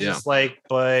whatnot. And I'm just like,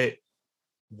 but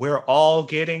we're all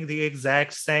getting the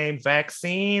exact same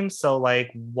vaccine. So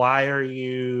like, why are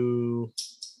you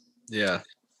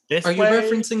this Are you way?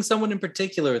 referencing someone in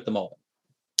particular at the moment?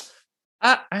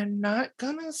 I'm not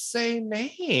gonna say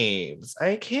names.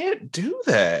 I can't do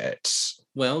that.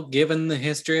 Well, given the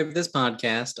history of this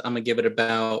podcast, I'm gonna give it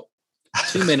about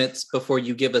 2 minutes before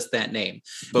you give us that name.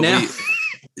 But now,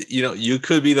 you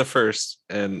could be the first,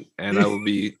 and I will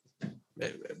be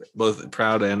both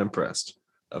proud and impressed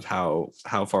of how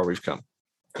far we've come.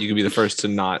 You could be the first to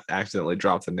not accidentally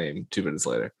drop the name 2 minutes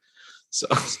later. So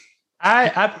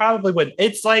I probably would.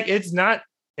 It's like, it's not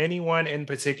anyone in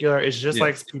particular. It's just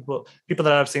like people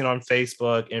that I've seen on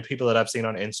Facebook and people that I've seen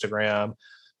on Instagram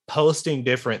posting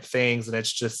different things, and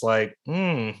it's just like,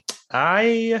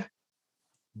 I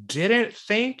didn't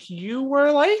think you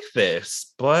were like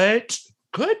this, but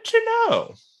good to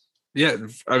know. Yeah,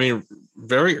 I mean,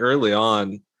 very early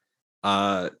on,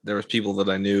 there was people that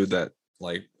I knew that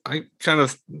like I kind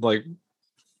of like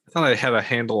thought I had a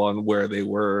handle on where they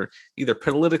were either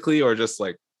politically or just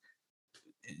like,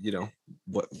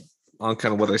 what on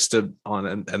kind of what I stood on,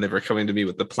 and they were coming to me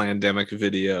with the pandemic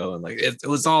video and like it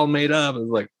was all made up, and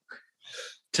like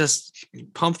just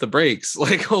pump the brakes.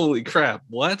 Like, holy crap,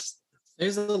 what?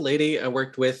 There's a lady I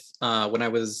worked with when I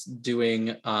was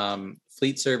doing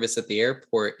fleet service at the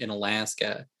airport in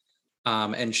Alaska,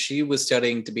 and she was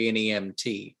studying to be an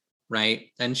EMT, right?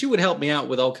 And she would help me out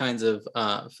with all kinds of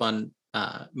fun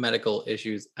medical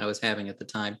issues I was having at the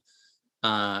time.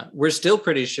 We're still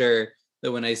pretty sure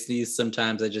that when I sneeze,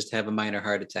 sometimes I just have a minor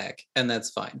heart attack, and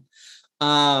that's fine.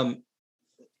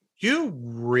 You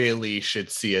really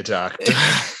should see a doctor.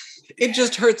 It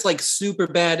just hurts like super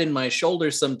bad in my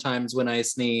shoulder sometimes when I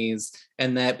sneeze,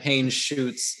 and that pain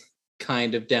shoots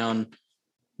kind of down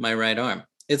my right arm.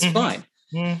 It's fine.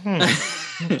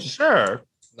 Sure.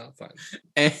 Not fine.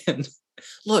 And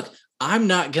look, I'm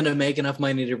not going to make enough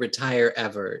money to retire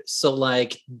ever. So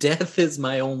like, death is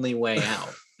my only way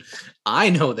out.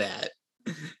 I know that.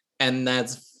 And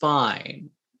that's fine,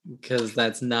 because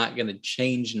that's not going to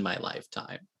change in my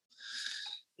lifetime.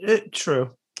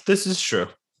 True. This is true.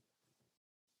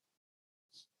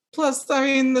 Plus, I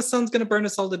mean, the sun's going to burn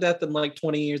us all to death in like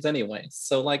 20 years anyway.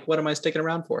 So like, what am I sticking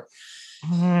around for?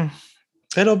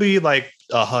 It'll be like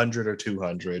 100 or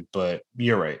 200, but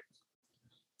you're right.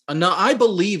 No, I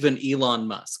believe in Elon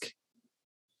Musk.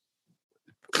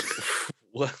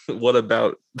 What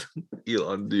about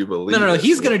Elon do you believe? No.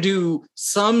 He's going to do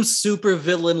some super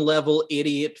villain level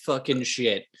idiot fucking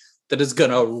shit that is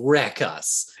going to wreck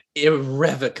us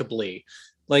irrevocably.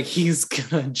 Like, he's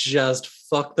going to just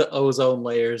fuck the ozone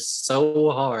layers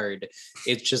so hard,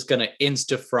 it's just going to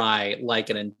insta-fry like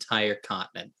an entire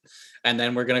continent. And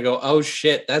then we're going to go, oh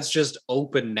shit, that's just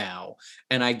open now.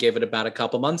 And I give it about a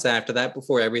couple months after that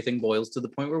before everything boils to the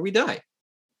point where we die.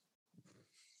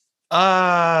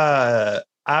 I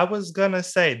was going to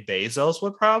say Bezos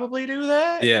would probably do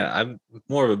that. Yeah, I'm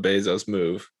more of a Bezos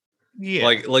move. Yeah.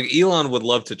 Like Elon would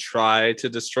love to try to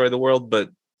destroy the world, but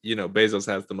Bezos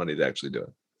has the money to actually do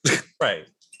it. Right.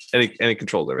 And he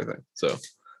controls everything. So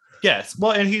yes.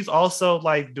 Well, and he's also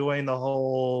like doing the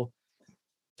whole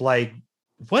like,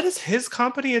 what is his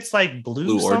company? It's like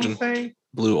Blue Origin. something.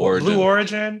 Blue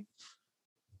Origin.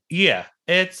 Yeah.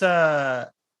 It's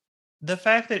the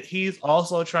fact that he's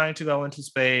also trying to go into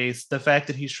space, the fact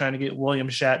that he's trying to get William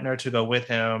Shatner to go with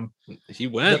him. He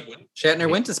went. Shatner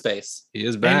went to space. He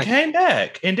is back. And came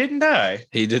back and didn't die.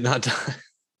 He did not die.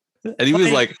 And he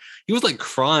was like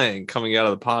crying coming out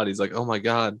of the pod. He's like, "Oh my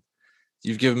God,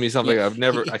 you've given me something I could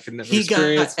never He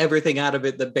experience." Got everything out of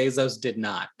it that Bezos did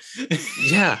not.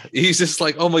 Yeah, he's just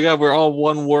like, "Oh my God, we're all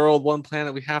one world, one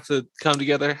planet. We have to come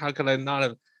together. How could I not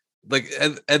have?" Like,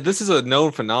 and this is a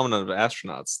known phenomenon of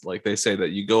astronauts. Like, they say that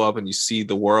you go up and you see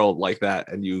the world like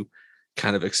that, and you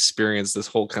kind of experience this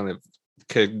whole kind of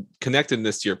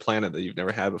connectedness to your planet that you've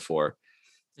never had before.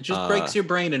 It just breaks your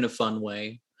brain in a fun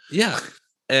way. Yeah.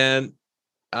 And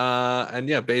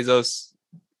yeah, Bezos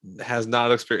has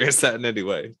not experienced that in any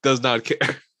way. Does not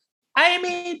care. I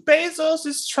mean, Bezos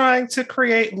is trying to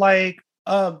create like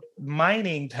a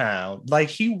mining town. Like,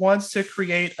 he wants to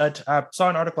create I saw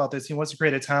an article about this. He wants to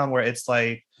create a town where it's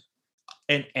like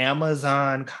an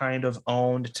Amazon kind of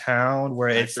owned town where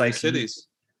it's like cities.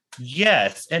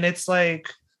 Yes, and it's like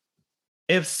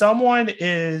if someone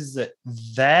is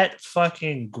that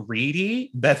fucking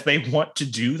greedy that they want to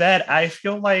do that, I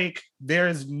feel like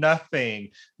there's nothing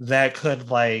that could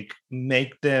like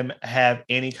make them have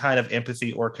any kind of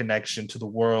empathy or connection to the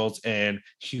world and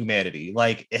humanity.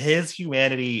 Like his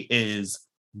humanity is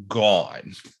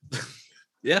gone.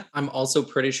 Yeah, I'm also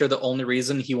pretty sure the only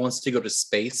reason he wants to go to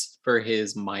space for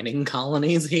his mining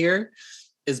colonies here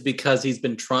is because he's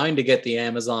been trying to get the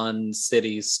Amazon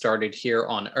cities started here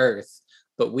on Earth,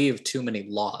 but we have too many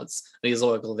laws. And he's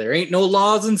like, well, there ain't no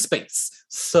laws in space.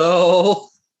 So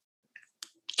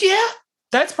yeah,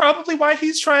 that's probably why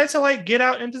he's trying to like get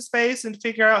out into space and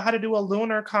figure out how to do a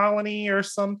lunar colony or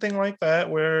something like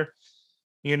that, where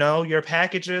you know, your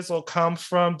packages will come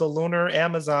from the lunar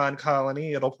Amazon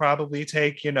colony. It'll probably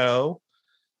take, you know,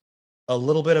 a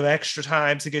little bit of extra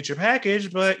time to get your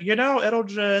package, but, you know, it'll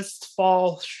just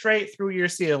fall straight through your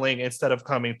ceiling instead of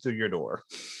coming through your door.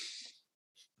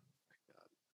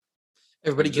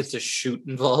 Everybody gets a chute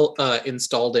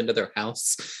installed into their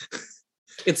house.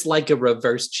 It's like a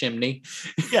reverse chimney.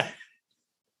 Yeah.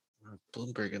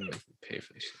 Bloomberg gonna make me pay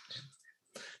for this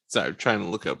shit. Sorry, I'm trying to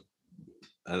look up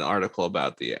an article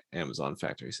about the Amazon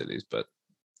factory cities, but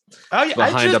oh yeah,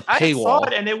 behind a paywall. I saw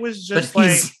it and it was just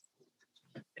like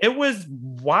it was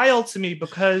wild to me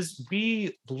because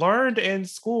we learned in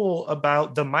school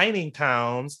about the mining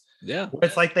towns. Yeah,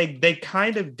 it's like they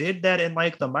kind of did that in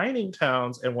like the mining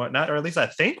towns and whatnot, or at least I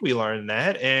think we learned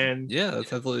that. And yeah,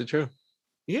 that's absolutely true.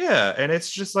 Yeah, and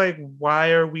it's just like,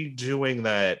 why are we doing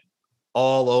that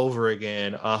all over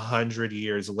again 100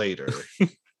 years later?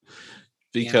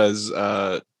 Because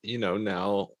you know,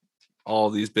 now all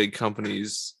these big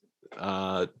companies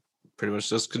pretty much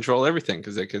just control everything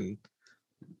because they can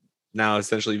now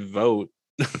essentially vote.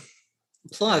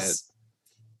 Plus,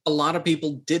 a lot of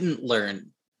people didn't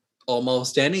learn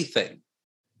almost anything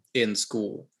in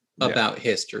school about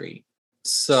history.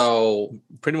 So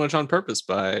pretty much on purpose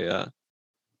by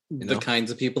the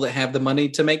kinds of people that have the money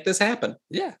to make this happen.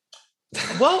 Yeah.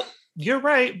 Well, you're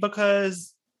right,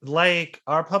 because like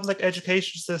our public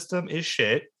education system is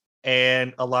shit,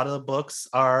 and a lot of the books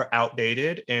are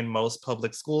outdated in most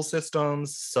public school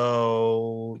systems.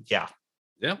 So yeah.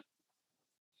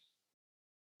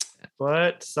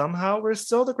 But somehow we're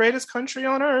still the greatest country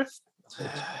on earth.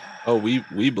 Oh,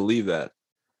 we believe that.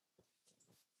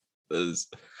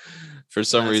 For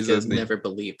some reason, never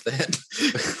believed that.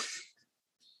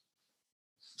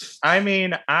 I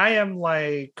mean, I am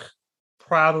like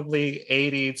probably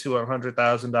 $80,000 to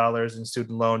 $100,000 in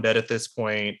student loan debt at this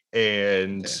point,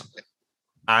 and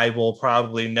I will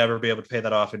probably never be able to pay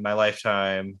that off in my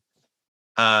lifetime.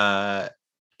 And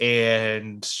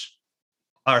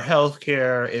our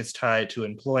healthcare is tied to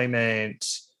employment,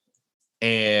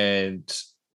 and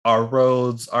our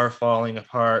roads are falling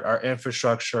apart. Our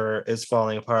infrastructure is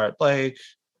falling apart. Like,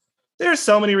 there's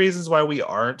so many reasons why we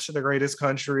aren't the greatest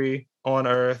country on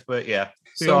earth, but yeah,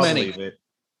 we so all many. believe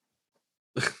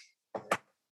it.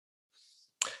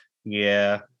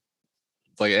 Yeah.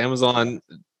 Like Amazon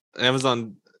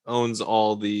owns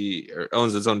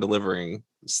owns its own delivering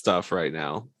stuff right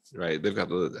now, right? They've got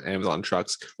the Amazon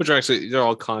trucks, which are actually, they're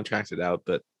all contracted out,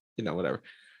 but you know, whatever.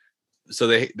 So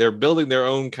they're building their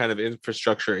own kind of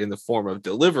infrastructure in the form of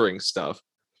delivering stuff,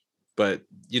 but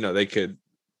you know, they could,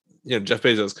 you know, Jeff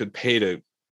Bezos could pay to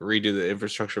redo the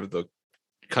infrastructure of the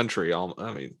country.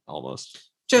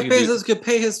 Almost. Jeff Bezos could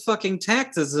pay his fucking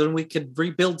taxes and we could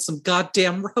rebuild some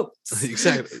goddamn roads.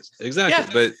 Exactly. Yeah.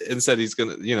 But instead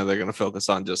they're gonna focus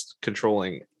on just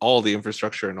controlling all the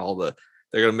infrastructure and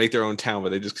they're gonna make their own town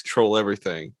where they just control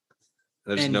everything.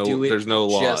 There's no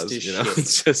laws, you know.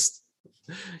 It's just,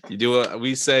 you do what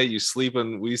we say, you sleep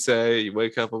when we say, you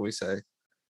wake up when we say.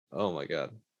 Oh my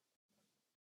God.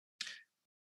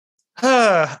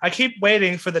 I keep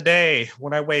waiting for the day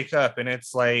when I wake up and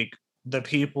it's like the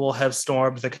people have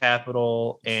stormed the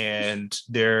Capitol and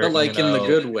they're in the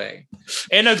good way.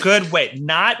 In a good way.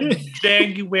 Not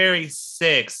January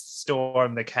 6th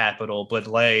storm the Capitol, but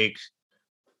like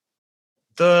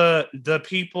the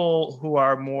people who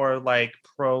are more like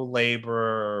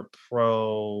pro-labor,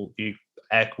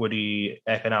 pro-equity,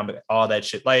 economic, all that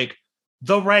shit. Like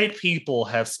the right people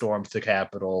have stormed the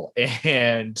Capitol,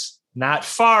 and not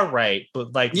far right,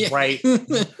 but like right.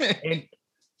 And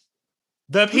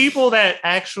the people that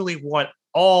actually want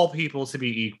all people to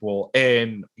be equal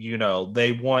and, you know,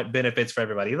 they want benefits for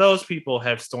everybody. Those people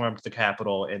have stormed the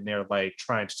Capitol and they're like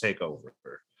trying to take over.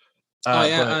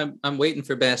 I'm waiting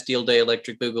for Bastille Day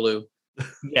Electric Boogaloo.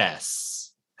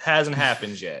 Yes. Hasn't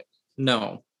happened yet.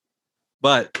 No.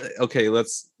 But okay,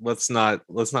 let's not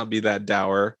be that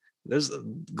dour. There's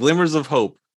glimmers of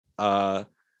hope.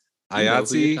 You know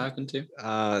who you're IATSE, talking to.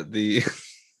 the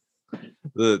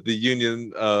the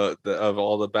union of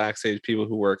all the backstage people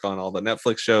who work on all the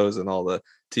Netflix shows and all the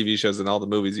TV shows and all the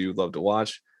movies you would love to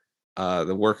watch.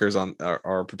 The workers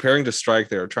are preparing to strike.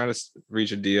 They're trying to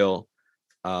reach a deal.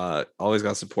 Always got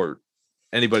to support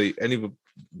any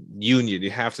union.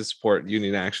 You have to support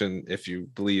union action if you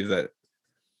believe that,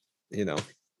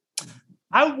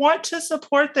 I want to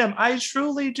support them. I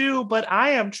truly do, but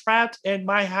I am trapped in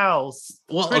my house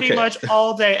pretty much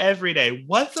all day, every day.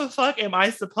 What the fuck am I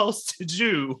supposed to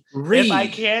do if I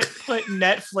can't put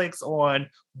Netflix on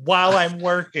while I'm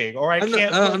working? Or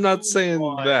I'm not saying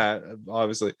that,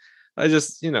 obviously. I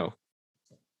just,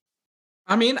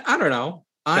 I mean, I don't know.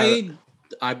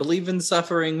 I believe in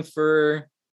suffering for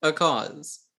a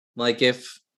cause. Like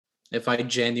if I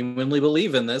genuinely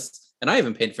believe in this, and I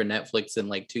haven't paid for Netflix in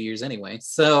like 2 years anyway.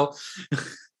 So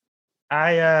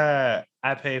I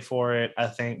pay for it. I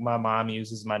think my mom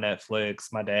uses my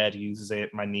Netflix. My dad uses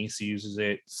it. My niece uses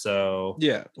it. So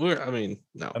yeah,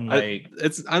 no.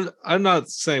 I'm not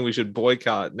saying we should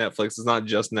boycott Netflix. It's not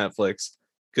just Netflix,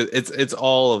 because it's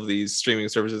all of these streaming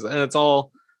services, and it's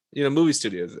all movie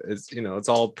studios. It's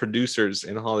all producers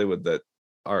in Hollywood that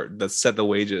set the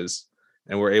wages,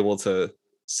 and we're able to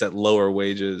set lower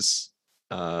wages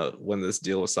when this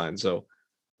deal was signed. So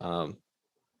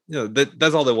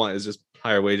that's all they want, is just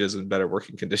higher wages and better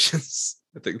working conditions.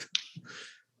 I think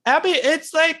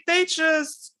it's like they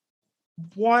just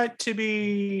want to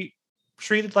be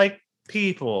treated like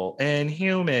people and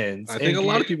humans. I think a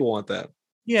lot of people want that.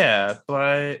 Yeah,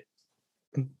 but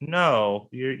no,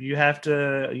 you have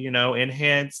to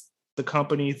enhance the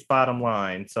company's bottom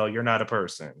line, so you're not a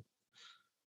person.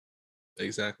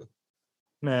 Exactly.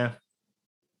 Nah.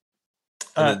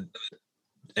 And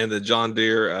the John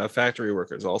Deere factory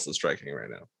workers also striking right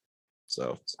now.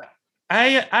 So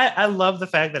I love the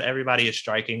fact that everybody is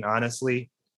striking, honestly,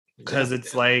 because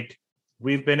it's like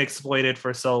we've been exploited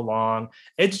for so long.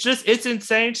 It's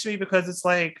insane to me, because it's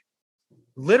like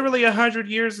literally 100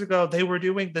 years ago they were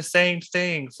doing the same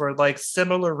thing for like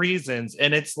similar reasons,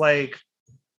 and it's like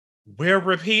we're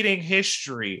repeating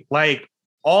history like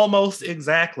almost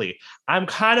exactly. I'm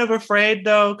kind of afraid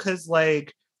though, because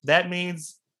like that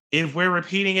means if we're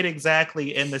repeating it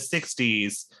exactly in the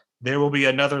 60s, there will be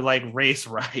another like race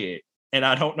riot. And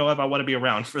I don't know if I want to be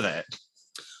around for that.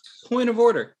 Point of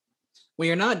order.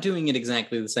 We are not doing it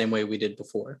exactly the same way we did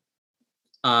before.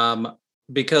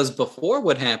 Because before,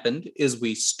 what happened is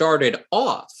we started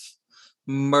off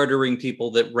murdering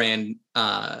people that ran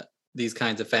these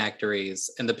kinds of factories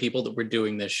and the people that were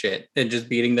doing this shit, and just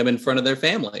beating them in front of their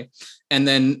family. And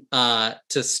then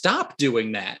to stop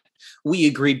doing that, we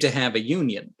agreed to have a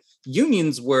union.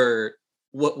 Unions were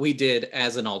what we did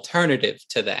as an alternative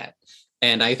to that.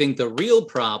 And I think the real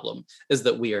problem is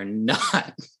that we are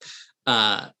not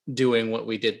doing what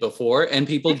we did before, and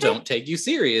people don't take you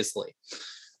seriously.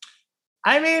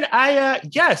 I mean,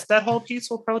 yes, that whole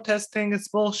peaceful protest thing is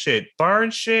bullshit. Burn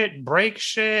shit, break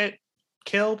shit,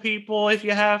 kill people if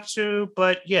you have to.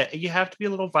 But yeah, you have to be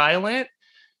a little violent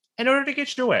in order to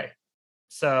get your way.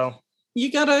 So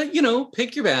you gotta,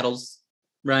 pick your battles,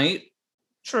 right?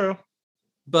 True.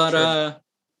 But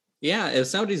yeah, if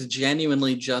somebody's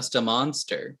genuinely just a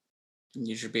monster,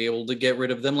 you should be able to get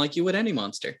rid of them like you would any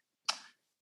monster.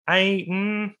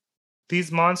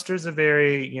 These monsters are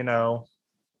very,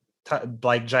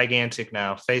 like gigantic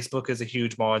now. Facebook is a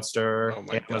huge monster.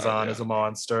 Amazon is a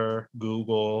monster.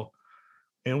 Google.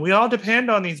 And we all depend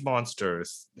on these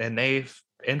monsters, and they've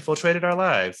infiltrated our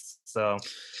lives. So,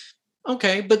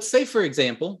 okay, but say for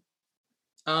example,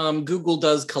 Google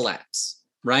does collapse,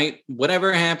 right?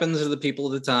 Whatever happens to the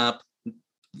people at the top,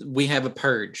 we have a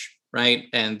purge, right?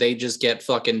 And they just get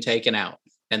fucking taken out,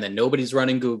 and then nobody's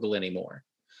running Google anymore.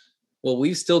 Well,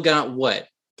 we've still got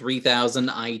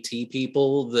 3,000 IT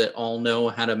people that all know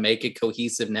how to make a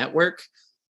cohesive network.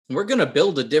 We're going to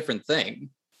build a different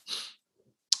thing.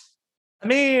 I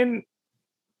mean,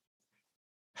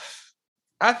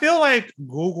 I feel like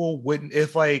Google wouldn't,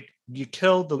 if like you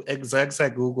killed the execs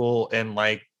at Google and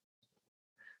like,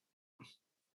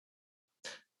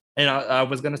 and I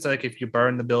was going to say, like, if you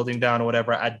burn the building down or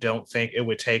whatever, I don't think it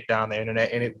would take down the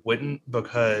internet, and it wouldn't,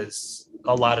 because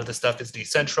a lot of the stuff is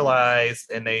decentralized,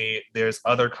 and there's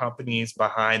other companies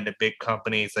behind the big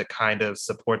companies that kind of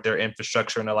support their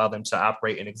infrastructure and allow them to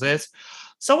operate and exist.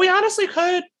 So we honestly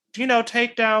could,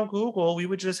 take down Google. We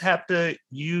would just have to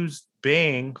use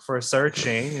Bing for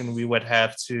searching, and we would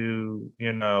have to,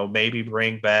 maybe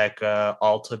bring back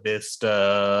Alta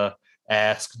Vista,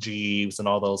 Ask Jeeves, and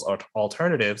all those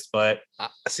alternatives. But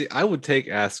see, I would take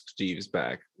Ask Jeeves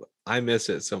back. I miss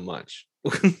it so much.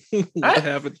 What happened? What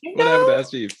happened to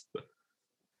Ask Jeeves?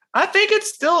 I think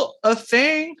it's still a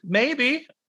thing. Maybe.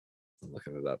 I'm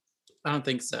looking it up. I don't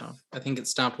think so. I think it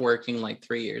stopped working like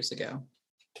 3 years ago.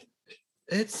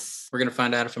 We're gonna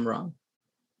find out if I'm wrong.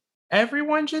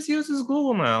 Everyone just uses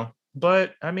Google now,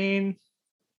 but I mean,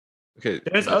 okay,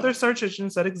 there's other search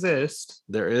engines that exist.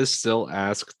 There is still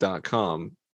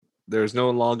ask.com. There's no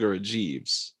longer a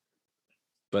Jeeves,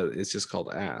 but it's just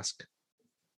called Ask.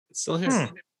 It's still here.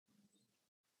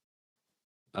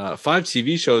 5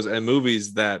 TV shows and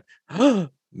movies that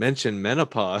mention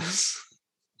menopause.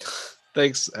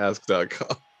 Thanks,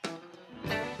 ask.com.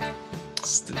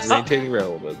 Maintaining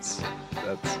relevance.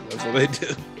 That's what they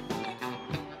do.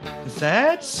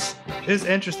 That is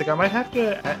interesting. I might have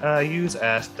to use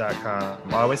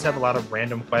ask.com. I always have a lot of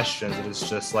random questions. And it's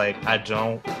just like, I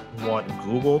don't want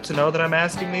Google to know that I'm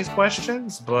asking these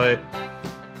questions, but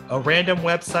a random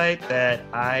website that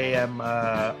I am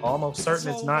almost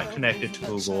certain is not connected to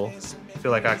Google, I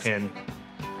feel like I can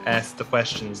ask the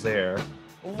questions there.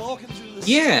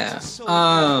 Yeah.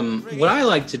 What I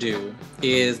like to do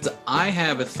is I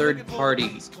have a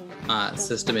third-party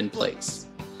system in place.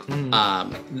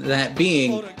 That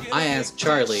being, I asked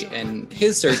Charlie, and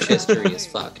his search history is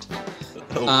fucked.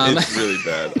 It's really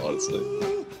bad, honestly.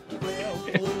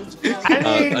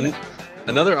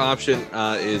 Another option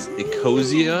is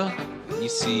Ecosia,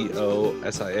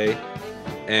 ECOSIA,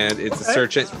 and it's a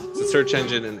search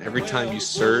engine. And every time you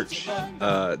search,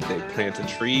 they plant a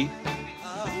tree.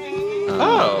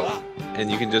 And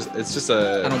you can it's just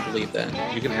a. I don't believe that.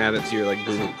 You can add it to your like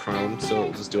Google Chrome, so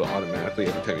it'll just do it automatically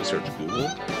every time you search Google.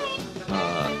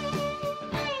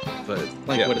 But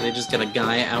like, yeah. What, do they just get a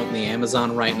guy out in the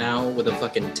Amazon right now with a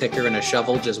fucking ticker and a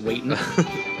shovel just waiting?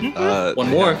 One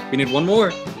more. We need one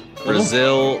more.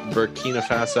 Brazil, Burkina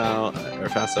Faso,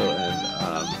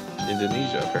 and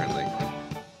Indonesia, apparently.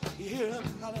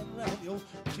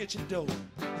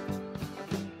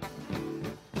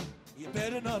 You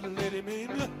better not let him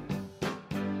in.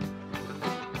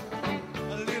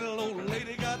 A little old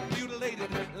lady got mutilated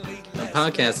late The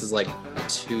podcast is like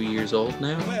 2 years old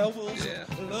now. Yeah.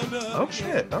 Oh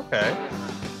shit. Okay.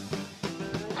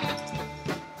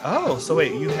 Oh, so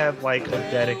wait, you have like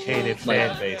a dedicated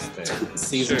fan base thing.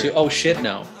 Season 2. Oh shit,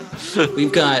 no.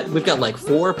 We've got like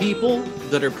 4 people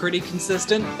that are pretty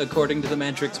consistent according to the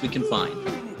metrics we can find.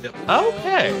 Yep.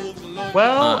 Okay.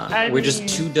 Well, we're just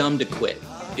too dumb to quit.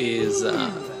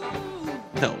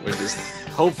 No, we're just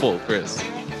hopeful, Chris.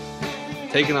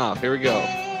 Taking off. Here we go.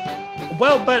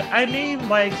 Well, but I mean,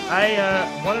 like,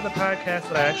 one of the podcasts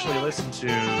that I actually listened to,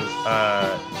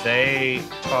 they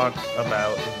talked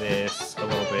about this a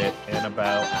little bit and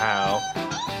about how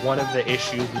one of the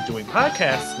issues with doing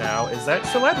podcasts now is that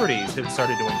celebrities have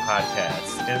started doing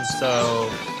podcasts. And so...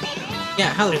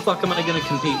 Yeah, how the fuck am I going to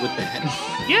compete with that?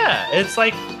 Yeah, it's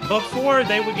like before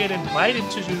they would get invited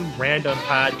to do random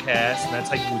podcasts, and that's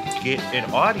how you would get an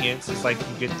audience. It's like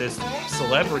you get this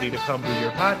celebrity to come do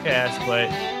your podcast, but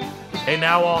they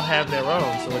now all have their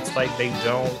own, so it's like they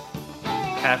don't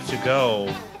have to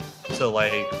go to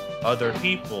like other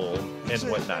people and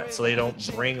whatnot, so they don't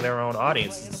bring their own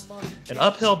audience. It's an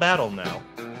uphill battle now.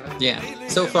 Yeah,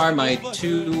 so far my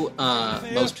 2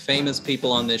 most famous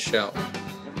people on this show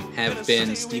have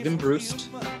been Stephen Brust,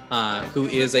 who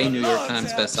is a New York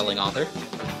Times bestselling author,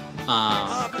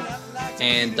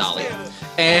 and Dahlia.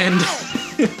 And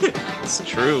it's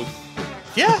true.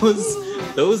 Yeah.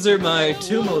 Those are my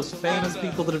 2 most famous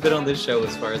people that have been on this show,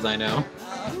 as far as I know.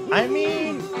 I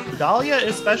mean, Dahlia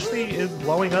especially is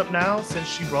blowing up now since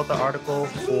she wrote the article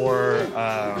for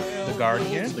The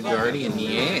Guardian. The Guardian,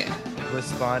 yeah.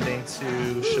 Responding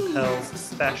to Chappelle's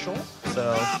special.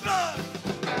 So,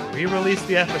 re-release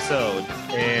the episode,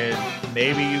 and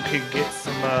maybe you could get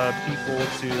some people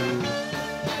to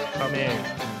come in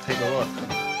and take a look.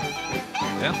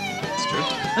 Yeah, that's true.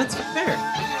 That's fair.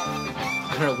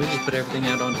 I don't know, we just put everything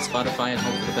out onto Spotify and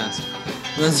hope for the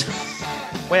best.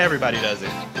 Way everybody does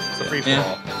it. It's a free for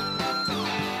all.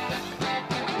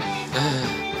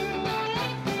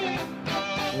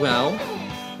 Well,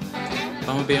 I'm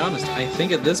gonna be honest, I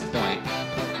think at this point,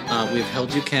 we've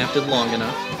held you captive long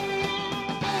enough.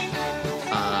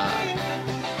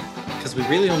 Because we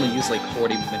really only use like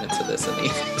 40 minutes of this in the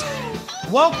end.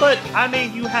 Well, but I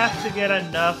mean, you have to get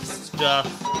enough stuff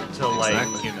to like,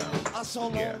 Exactly. you know.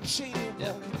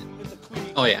 Yeah.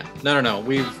 Oh yeah, no.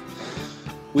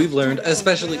 We've learned,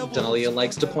 especially Dahlia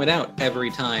likes to point out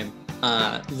every time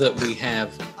that we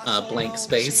have blank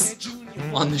space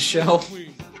on the show.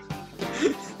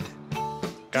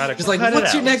 Gotta Just like, cut it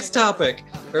what's your out. next topic?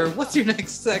 Or what's your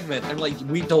next segment? I'm like,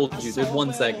 we told you, there's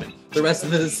one segment. The rest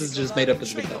of this is just made up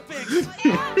as we go.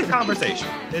 a conversation.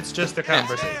 It's just a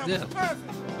conversation. Yeah.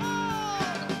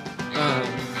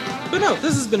 But no,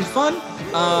 this has been fun.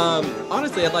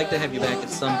 Honestly, I'd like to have you back at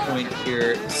some point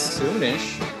here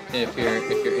soonish, if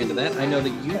you're into that. I know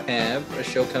that you have a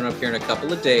show coming up here in a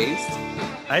couple of days.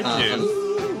 I do.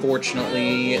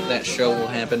 Unfortunately, that show will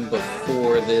happen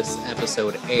before this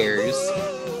episode airs.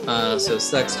 So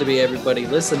sucks to be everybody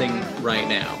listening right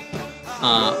now.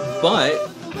 But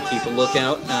keep a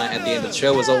lookout at the end of the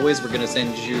show. As always, we're going to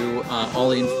send you all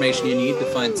the information you need to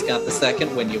find Scott II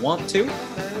when you want to,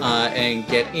 and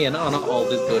get in on all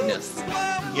the goodness.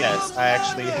 Yes, I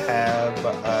actually have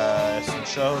some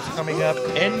shows coming up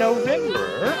in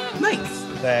November. Nice.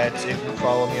 That if you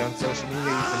follow me on social media,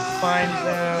 you can find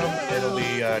them. It'll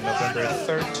be November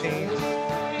 13th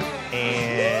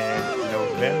and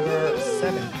November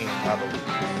 17th, I believe.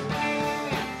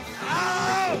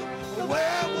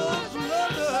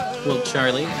 Well,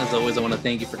 Charlie, as always, I want to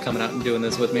thank you for coming out and doing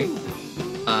this with me.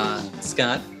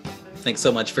 Scott, thanks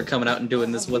so much for coming out and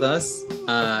doing this with us.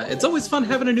 It's always fun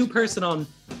having a new person on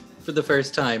for the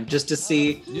first time, just to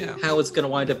see how it's going to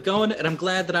wind up going. And I'm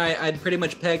glad that I'd pretty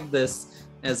much pegged this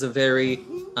as a very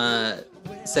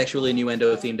sexually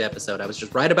innuendo-themed episode. I was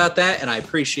just right about that, and I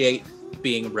appreciate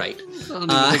being right. I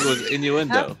don't even think it was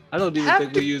innuendo. I don't even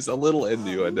think we used a little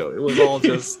innuendo. It was all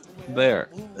just there.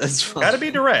 That's fine. Gotta be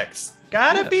direct.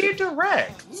 Gotta be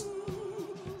direct.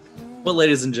 Well,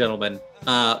 ladies and gentlemen,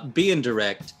 being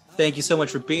direct, thank you so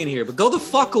much for being here, but go the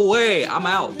fuck away. I'm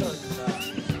out.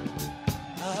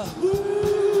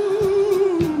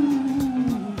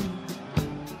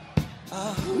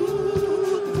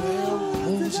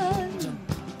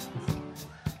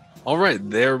 All right,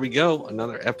 there we go.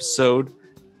 Another episode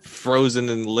frozen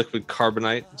in liquid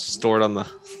carbonite, stored on the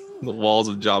walls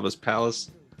of Jabba's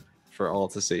palace for all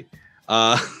to see.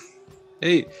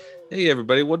 Hey,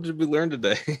 everybody, what did we learn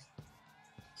today?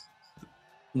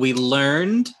 We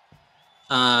learned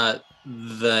that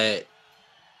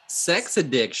sex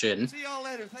addiction See y'all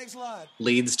later. Thanks a lot.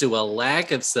 leads to a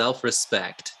lack of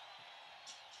self-respect.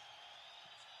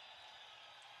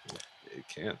 It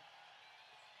can't.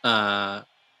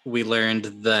 We learned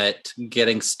that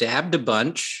getting stabbed a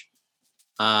bunch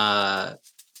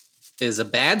is a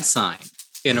bad sign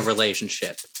in a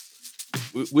relationship.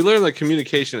 We learned that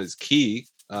communication is key.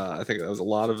 I think that was a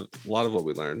lot of what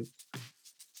we learned.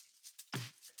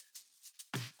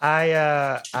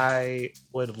 I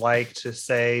would like to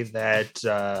say that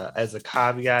as a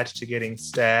caveat to getting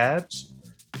stabbed,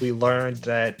 we learned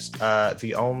that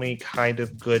the only kind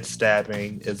of good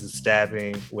stabbing is a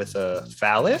stabbing with a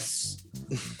phallus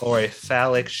or a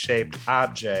phallic-shaped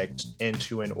object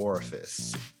into an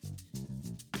orifice.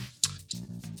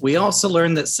 We also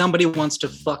learned that somebody wants to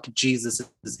fuck Jesus'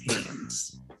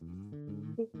 hands.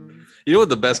 You know what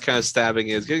the best kind of stabbing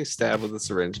is? Getting stabbed with a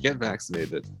syringe. Get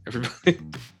vaccinated, everybody.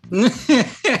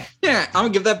 Yeah, I'm gonna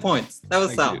give that points. That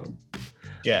was solid.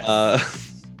 Yeah.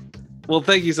 Well,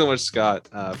 thank you so much, Scott,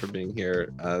 for being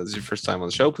here. This is your first time on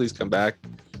the show. Please come back.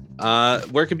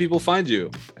 Where can people find you?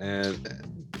 And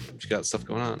you got stuff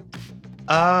going on?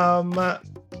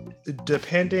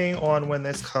 Depending on when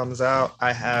this comes out,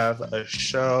 I have a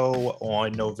show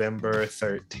on November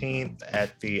 13th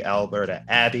at the Alberta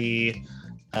Abbey.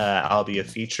 I'll be a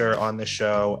feature on the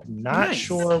show. Not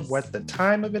sure what the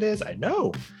time of it is. I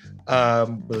know.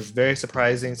 It was very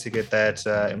surprising to get that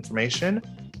information.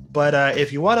 But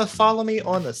if you want to follow me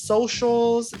on the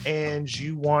socials and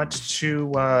you want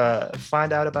to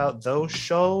find out about those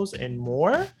shows and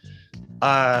more,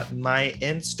 my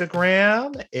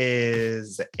Instagram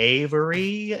is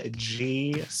Avery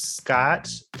G. Scott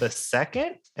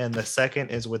II, and the second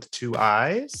is with 2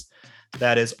 I's.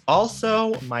 That is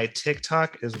also my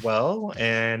TikTok as well,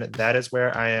 and that is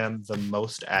where I am the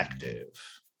most active.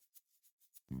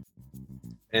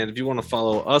 And if you want to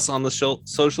follow us on the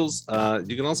socials,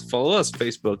 you can also follow us: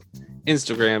 Facebook,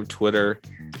 Instagram, Twitter,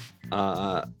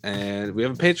 and we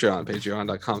have a Patreon,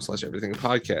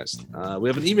 patreon.com/everythingpodcast. We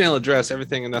have an email address,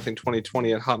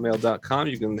 everythingandnothing2020@hotmail.com.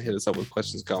 You can hit us up with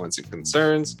questions, comments, and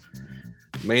concerns.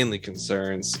 Mainly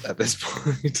concerns at this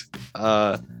point.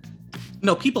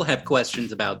 No, people have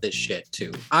questions about this shit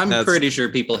too. I'm pretty sure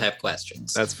people have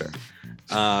questions. That's fair.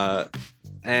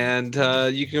 And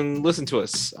you can listen to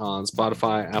us on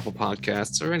Spotify, Apple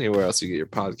Podcasts, or anywhere else you get your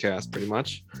podcast, pretty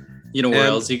much. You know where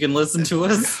else you can listen to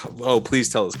us? Oh, please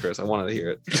tell us, Chris. I wanted to hear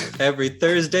it. Every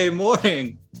Thursday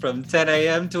morning from 10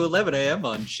 a.m. to 11 a.m.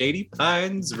 on Shady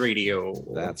Pines Radio.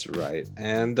 That's right.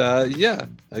 And yeah,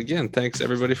 again, thanks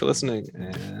everybody for listening.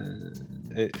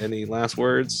 And any last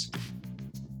words?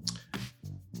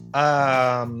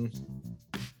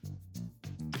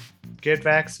 get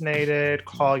vaccinated,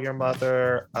 call your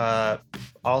mother.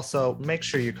 Also, make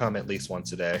sure you come at least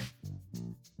once a day.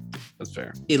 That's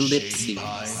fair. Ellipses.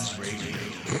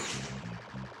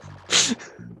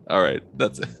 All right,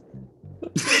 that's it.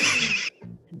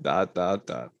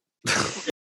 Dot.